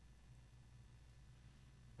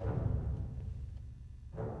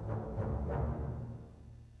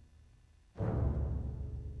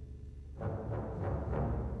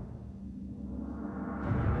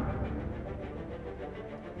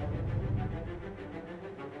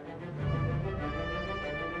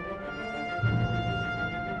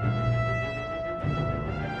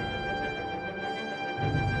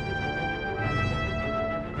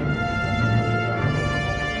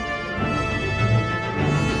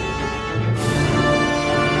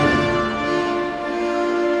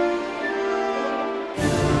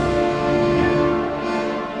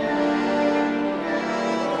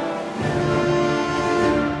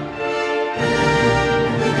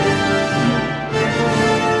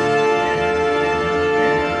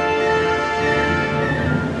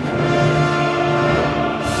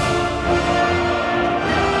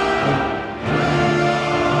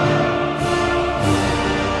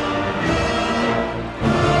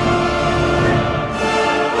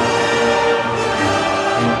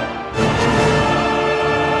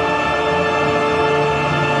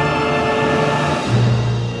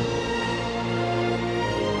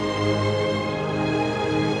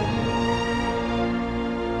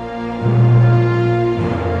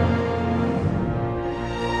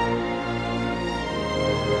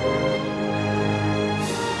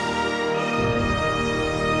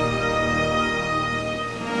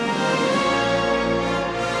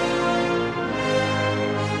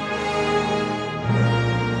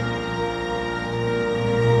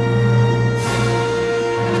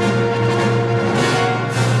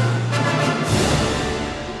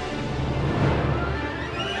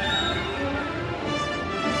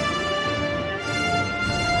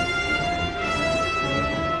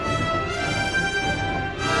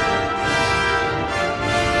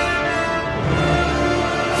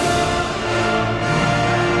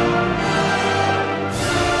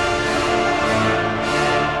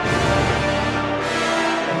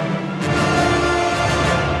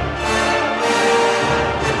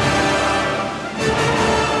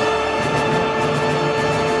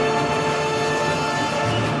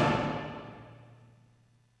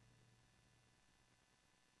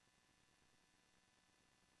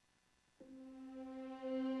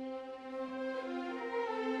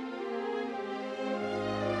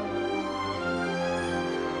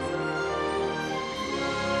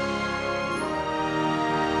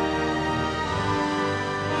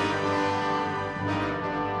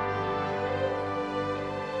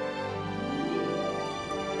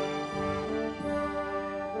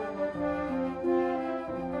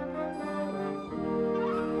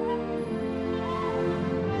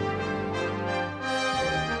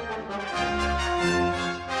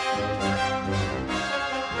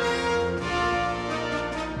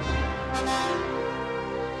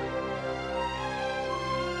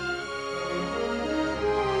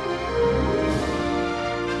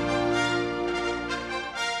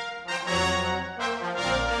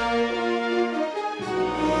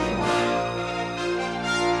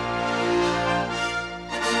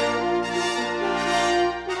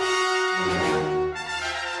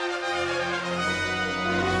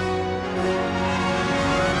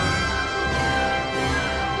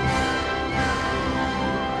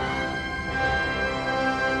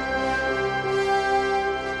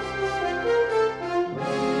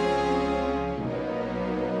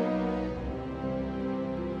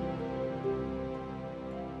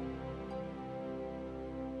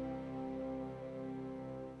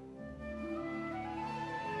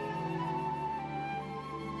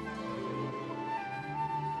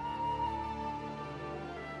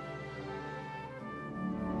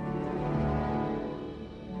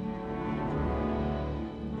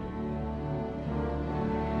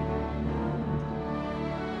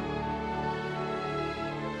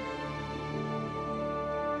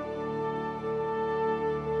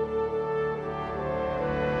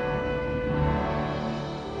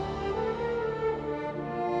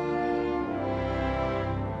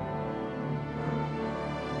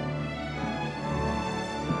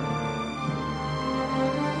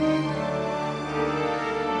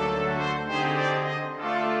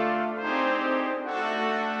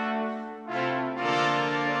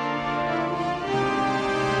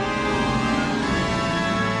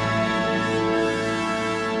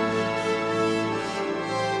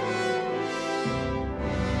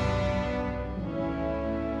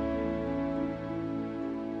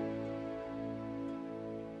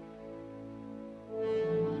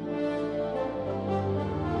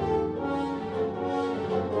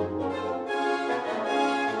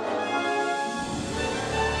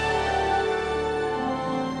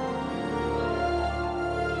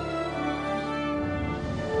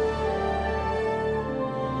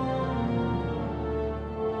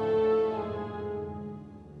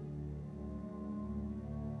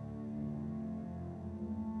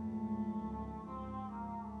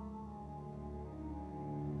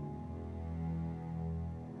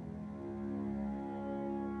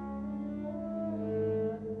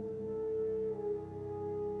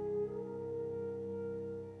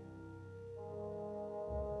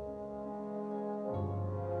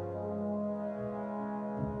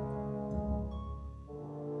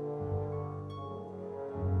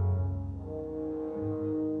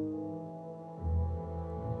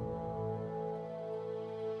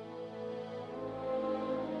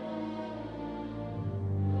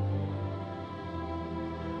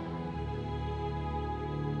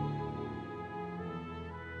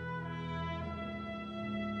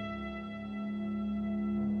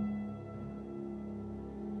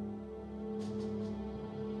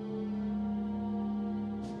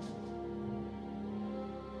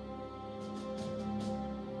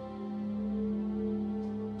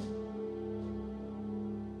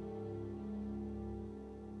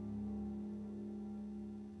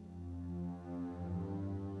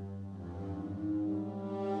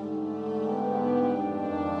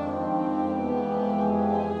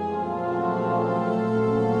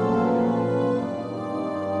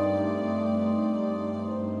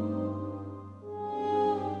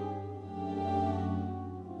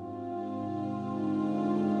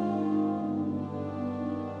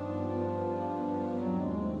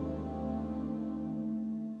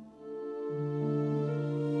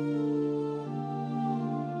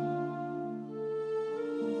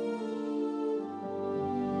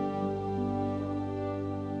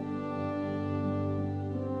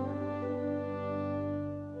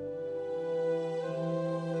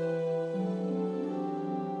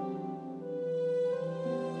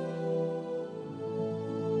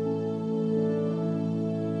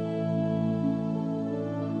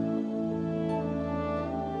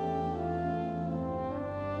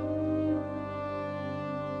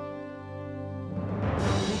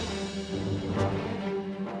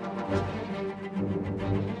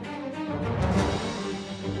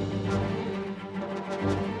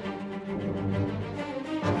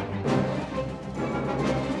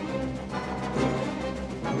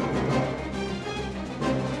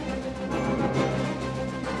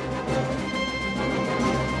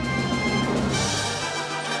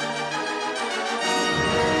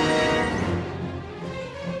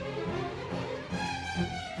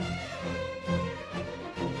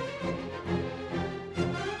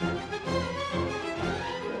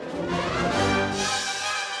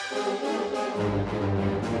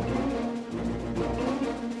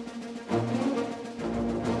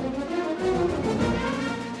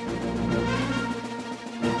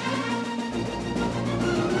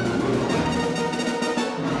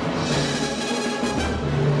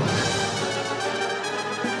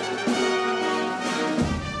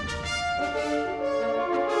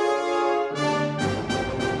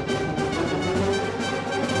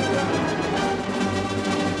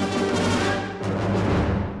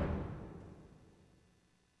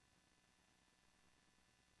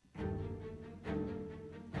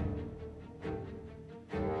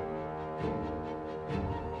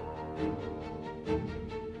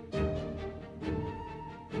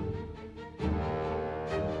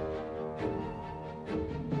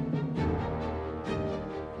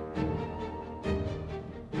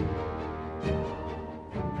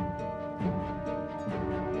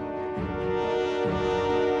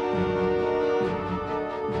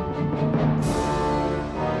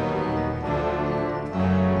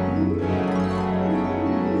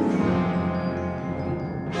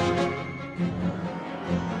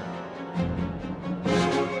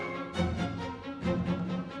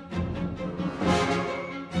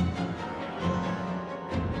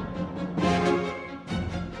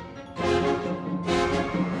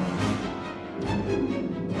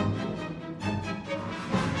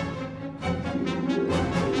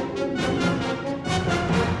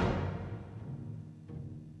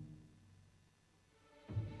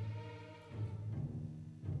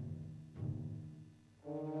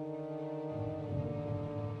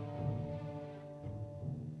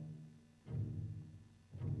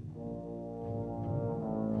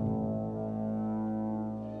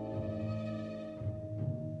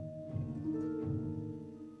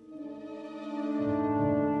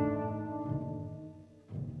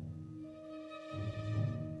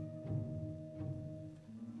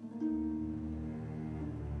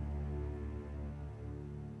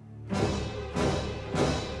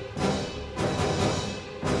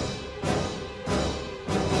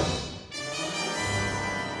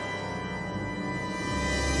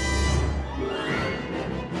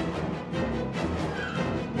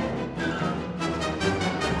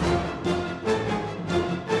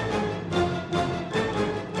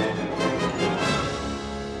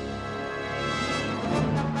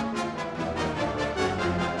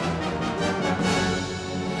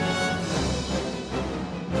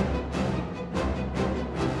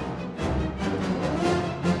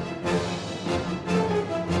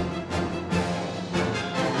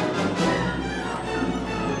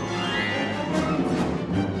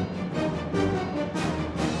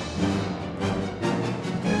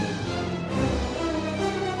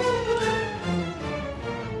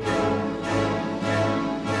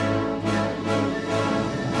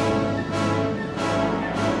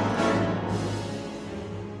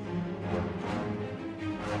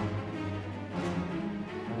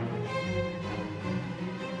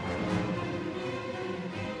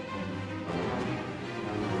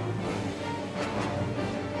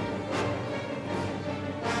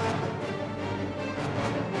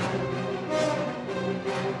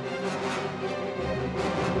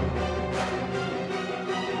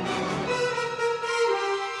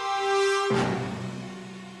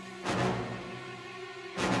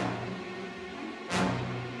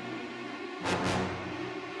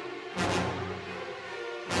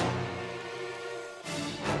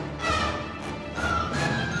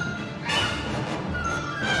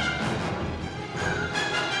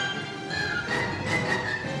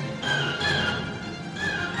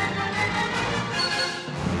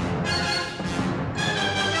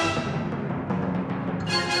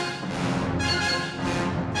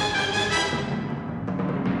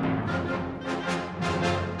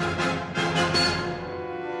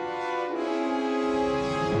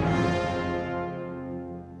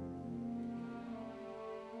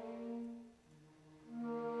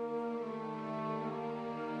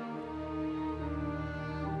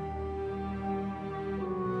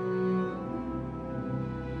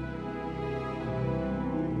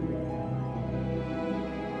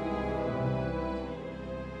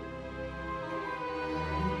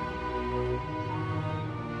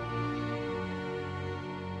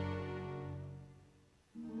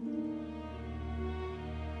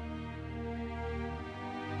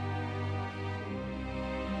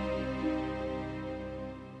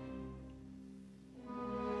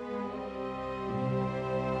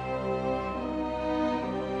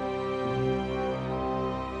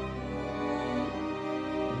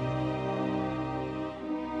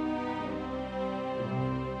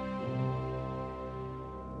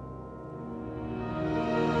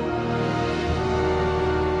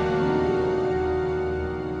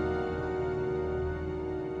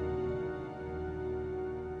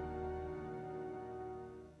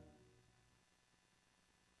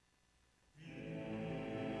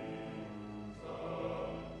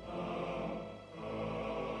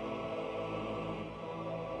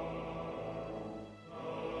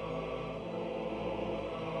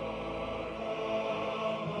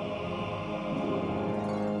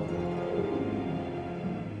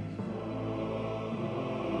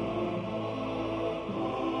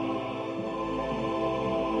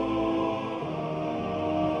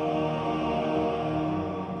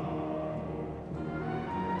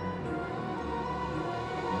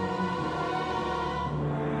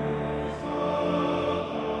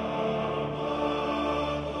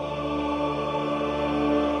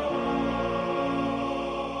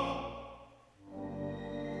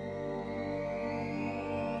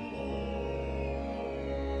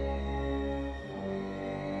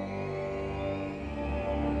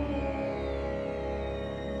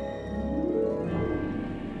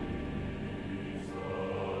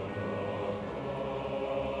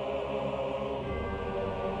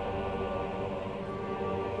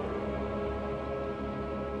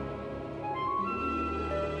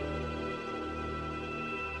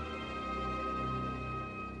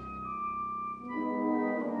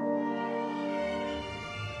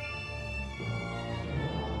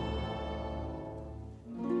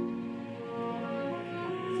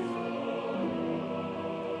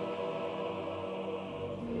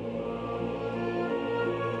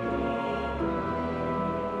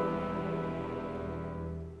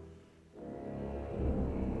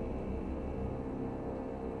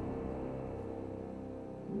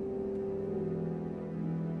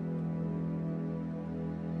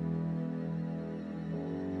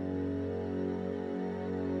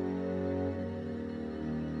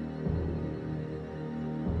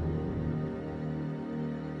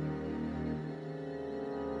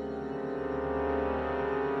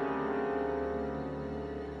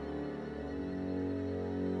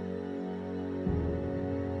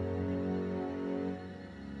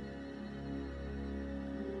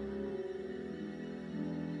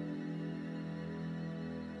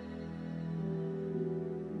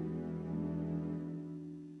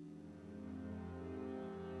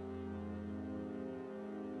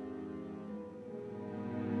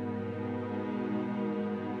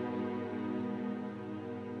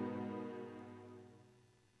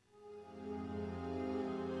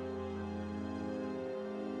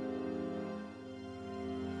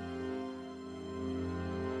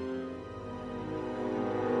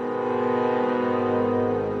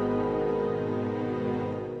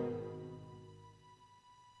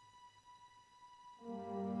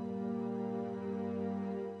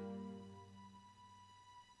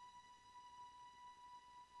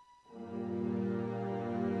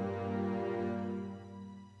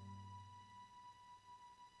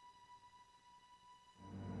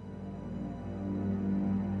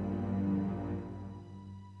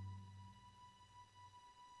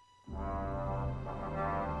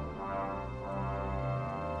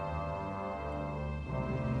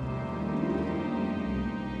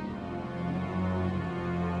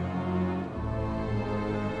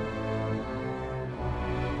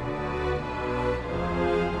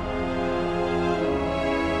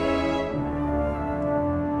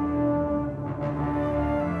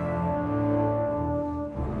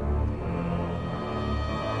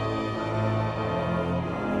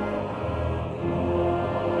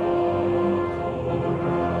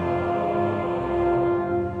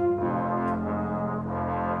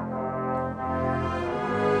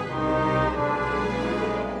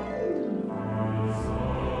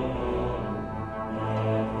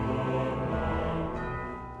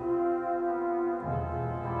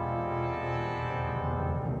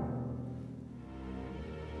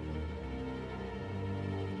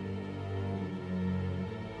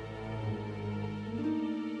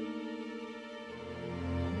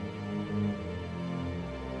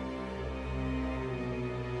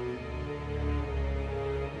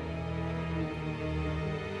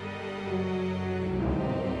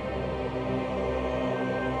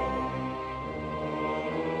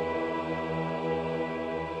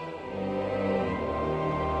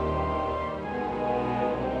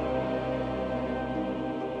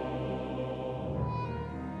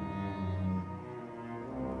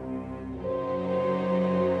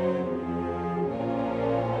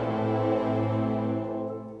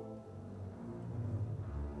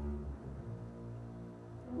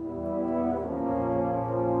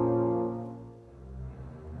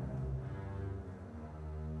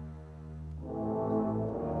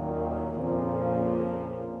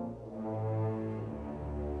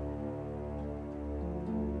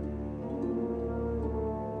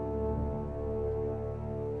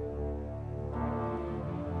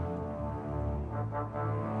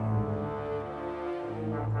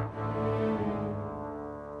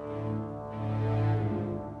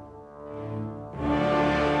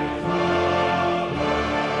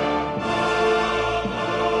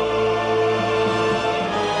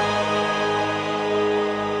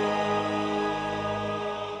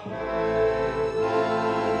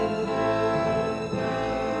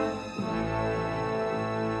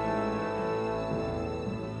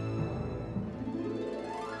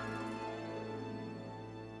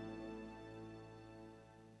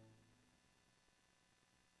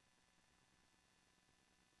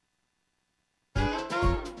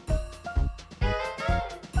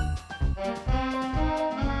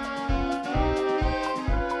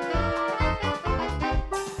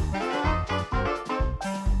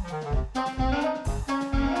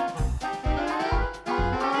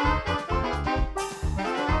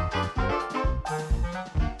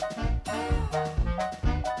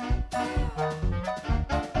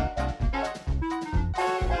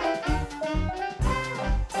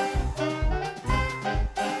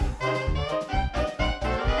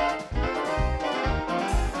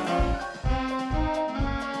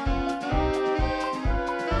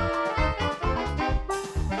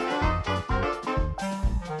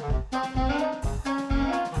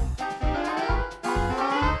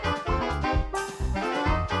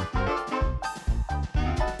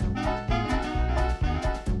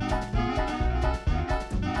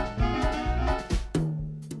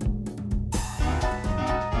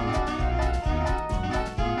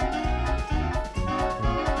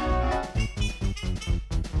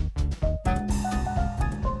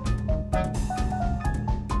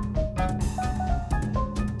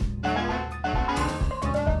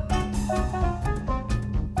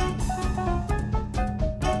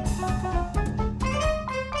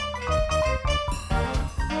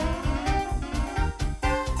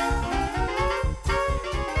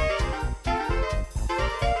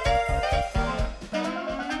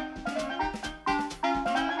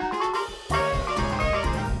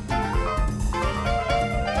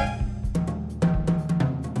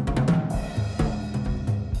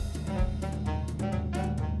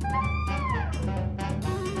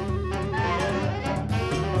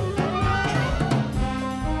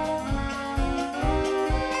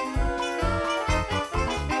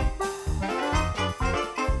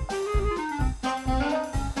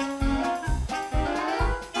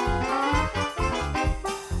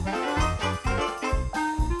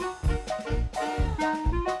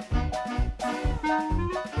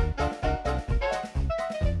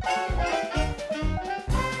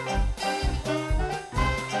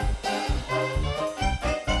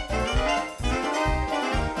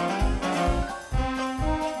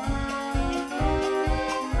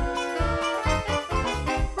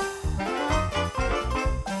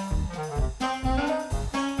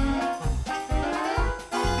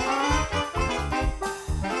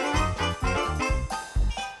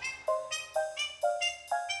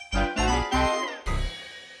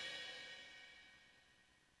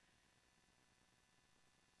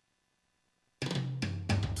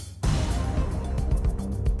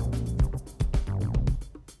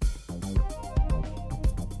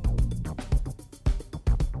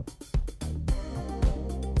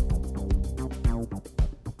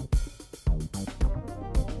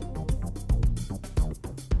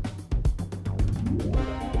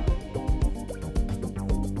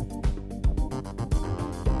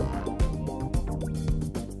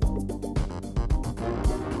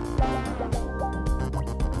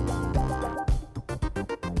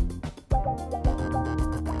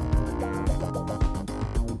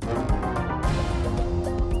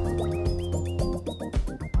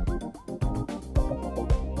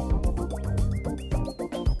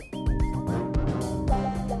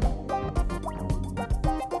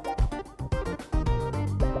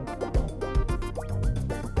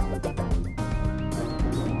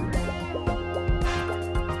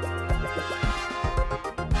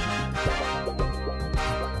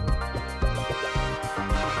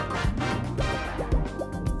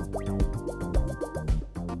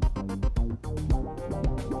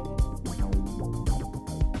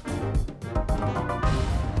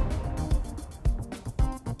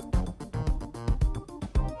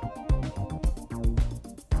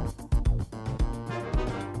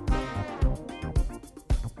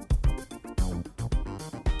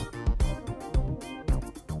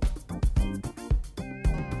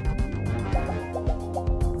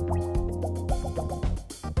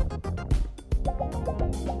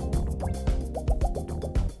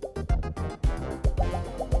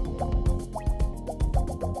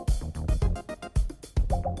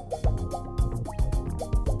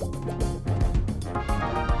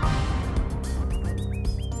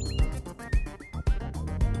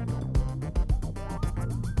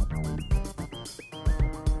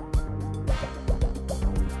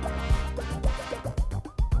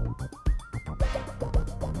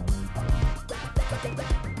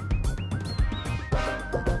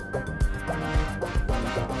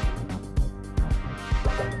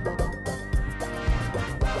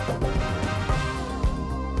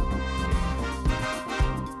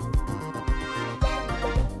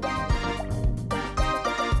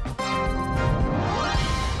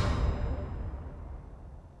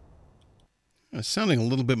 Sounding a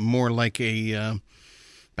little bit more like a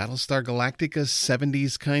Battlestar Galactica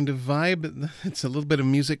 70s kind of vibe. It's a little bit of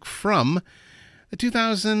music from the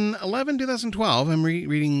 2011-2012. I'm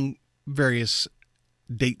reading various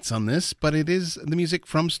dates on this, but it is the music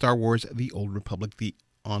from Star Wars The Old Republic, the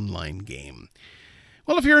online game.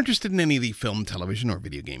 Well, if you're interested in any of the film, television, or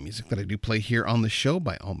video game music that I do play here on the show,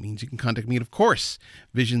 by all means, you can contact me at, of course,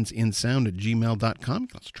 visionsinsound@gmail.com. You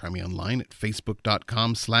can also try me online at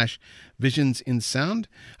facebook.com/visionsinsound.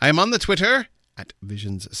 I am on the Twitter at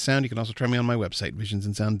visionssound. You can also try me on my website,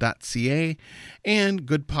 visionsinsound.ca, and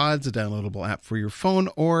Good Pods, a downloadable app for your phone,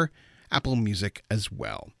 or Apple Music as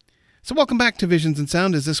well. So welcome back to Visions in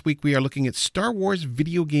Sound, as this week we are looking at Star Wars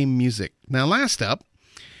video game music. Now, last up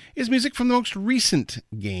is music from the most recent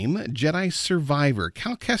game, Jedi Survivor.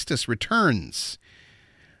 Cal Kestis returns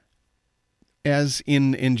as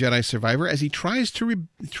in Jedi Survivor as he tries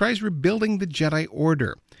rebuilding the Jedi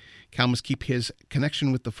Order. Cal must keep his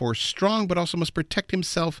connection with the Force strong, but also must protect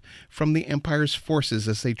himself from the Empire's forces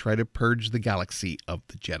as they try to purge the galaxy of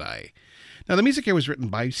the Jedi. Now, the music here was written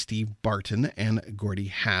by Steve Barton and Gordy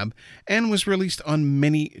Habb and was released on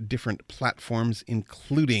many different platforms,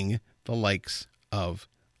 including the likes of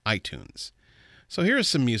iTunes. So here is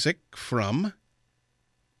some music from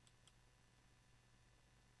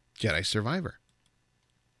Jedi Survivor.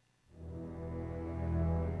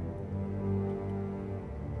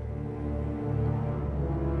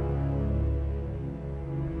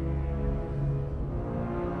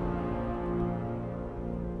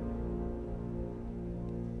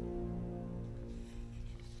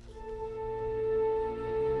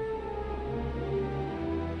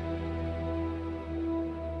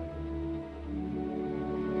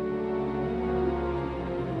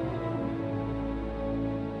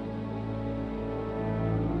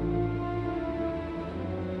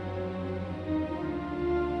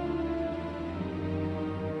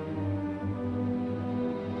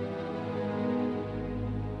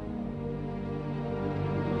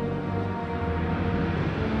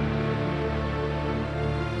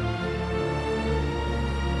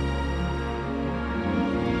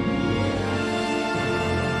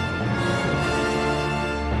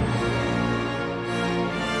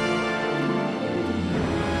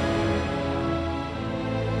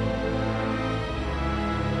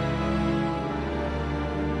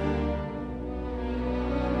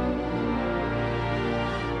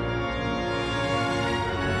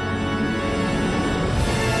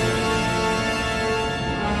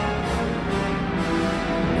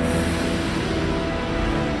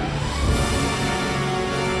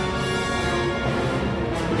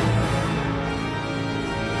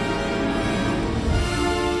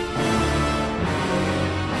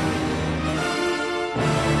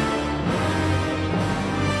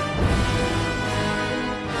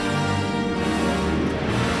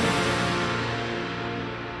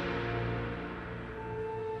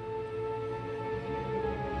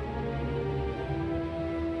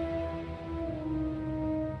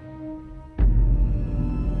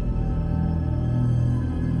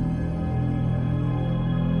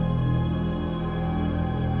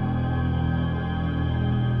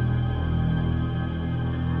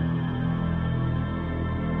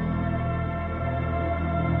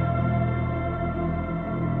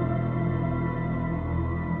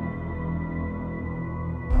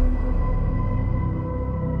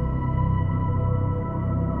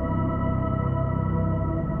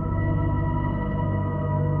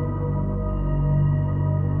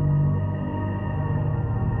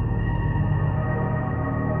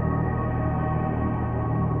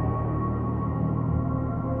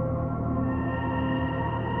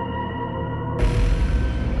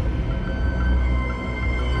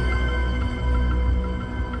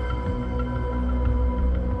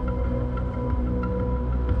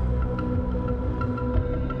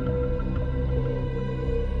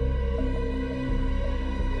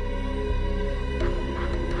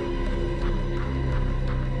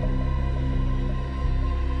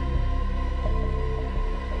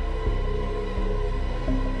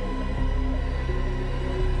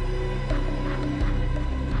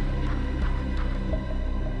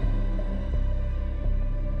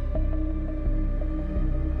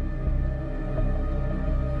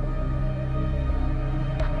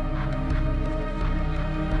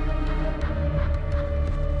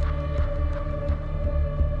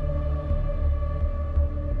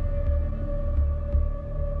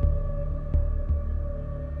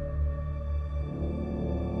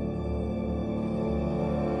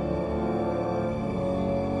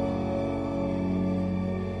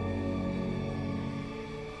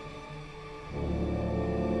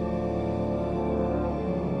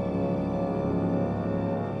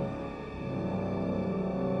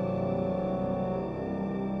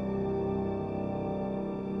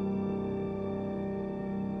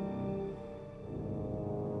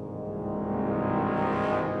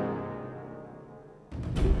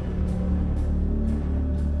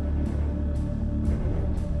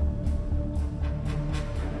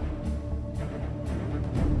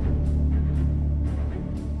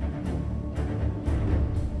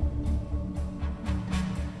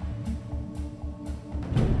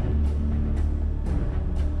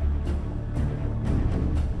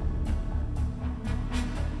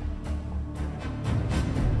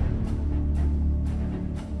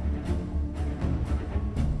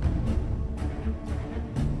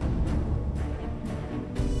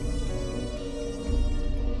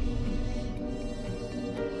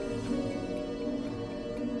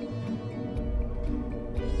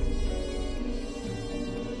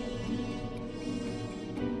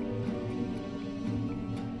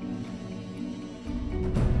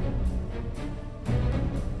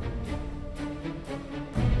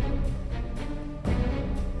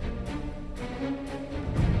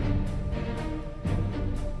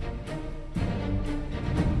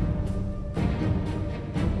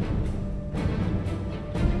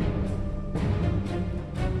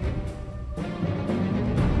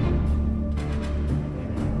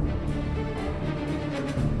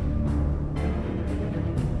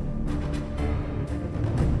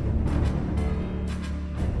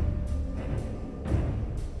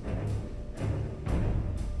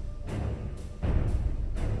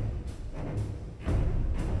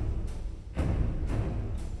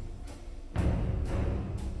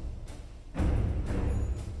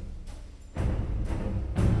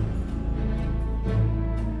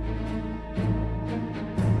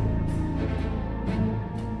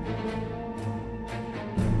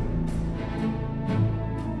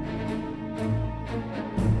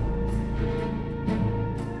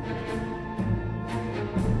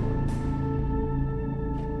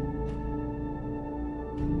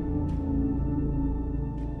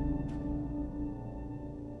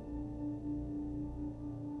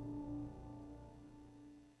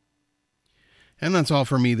 And that's all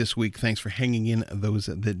for me this week. Thanks for hanging in, those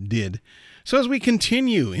that did. So as we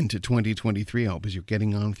continue into 2023, I hope as you're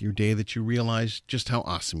getting on with your day that you realize just how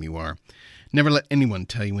awesome you are. Never let anyone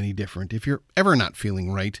tell you any different. If you're ever not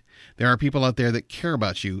feeling right, there are people out there that care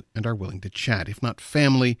about you and are willing to chat. If not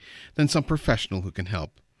family, then some professional who can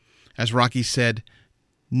help. As Rocky said,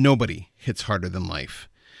 nobody hits harder than life.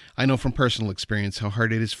 I know from personal experience how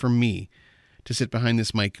hard it is for me to sit behind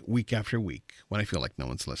this mic week after week when I feel like no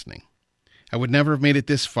one's listening. I would never have made it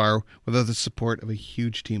this far without the support of a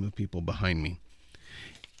huge team of people behind me.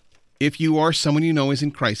 If you or someone you know is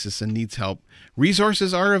in crisis and needs help,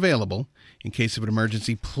 resources are available. In case of an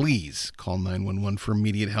emergency, please call 911 for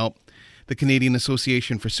immediate help. The Canadian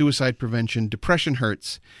Association for Suicide Prevention, Depression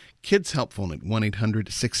Hurts, Kids Help Phone at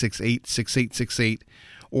 1-800-668-6868,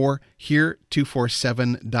 or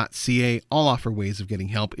Here247.ca all offer ways of getting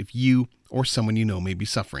help if you or someone you know may be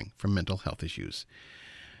suffering from mental health issues.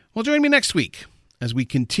 Well, join me next week as we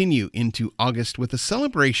continue into August with a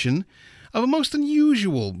celebration of a most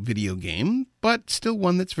unusual video game, but still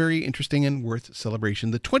one that's very interesting and worth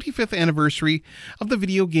celebration, the 25th anniversary of the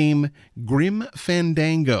video game Grim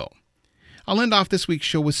Fandango. I'll end off this week's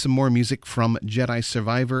show with some more music from Jedi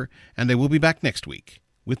Survivor, and I will be back next week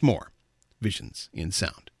with more Visions in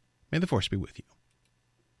Sound. May the Force be with you.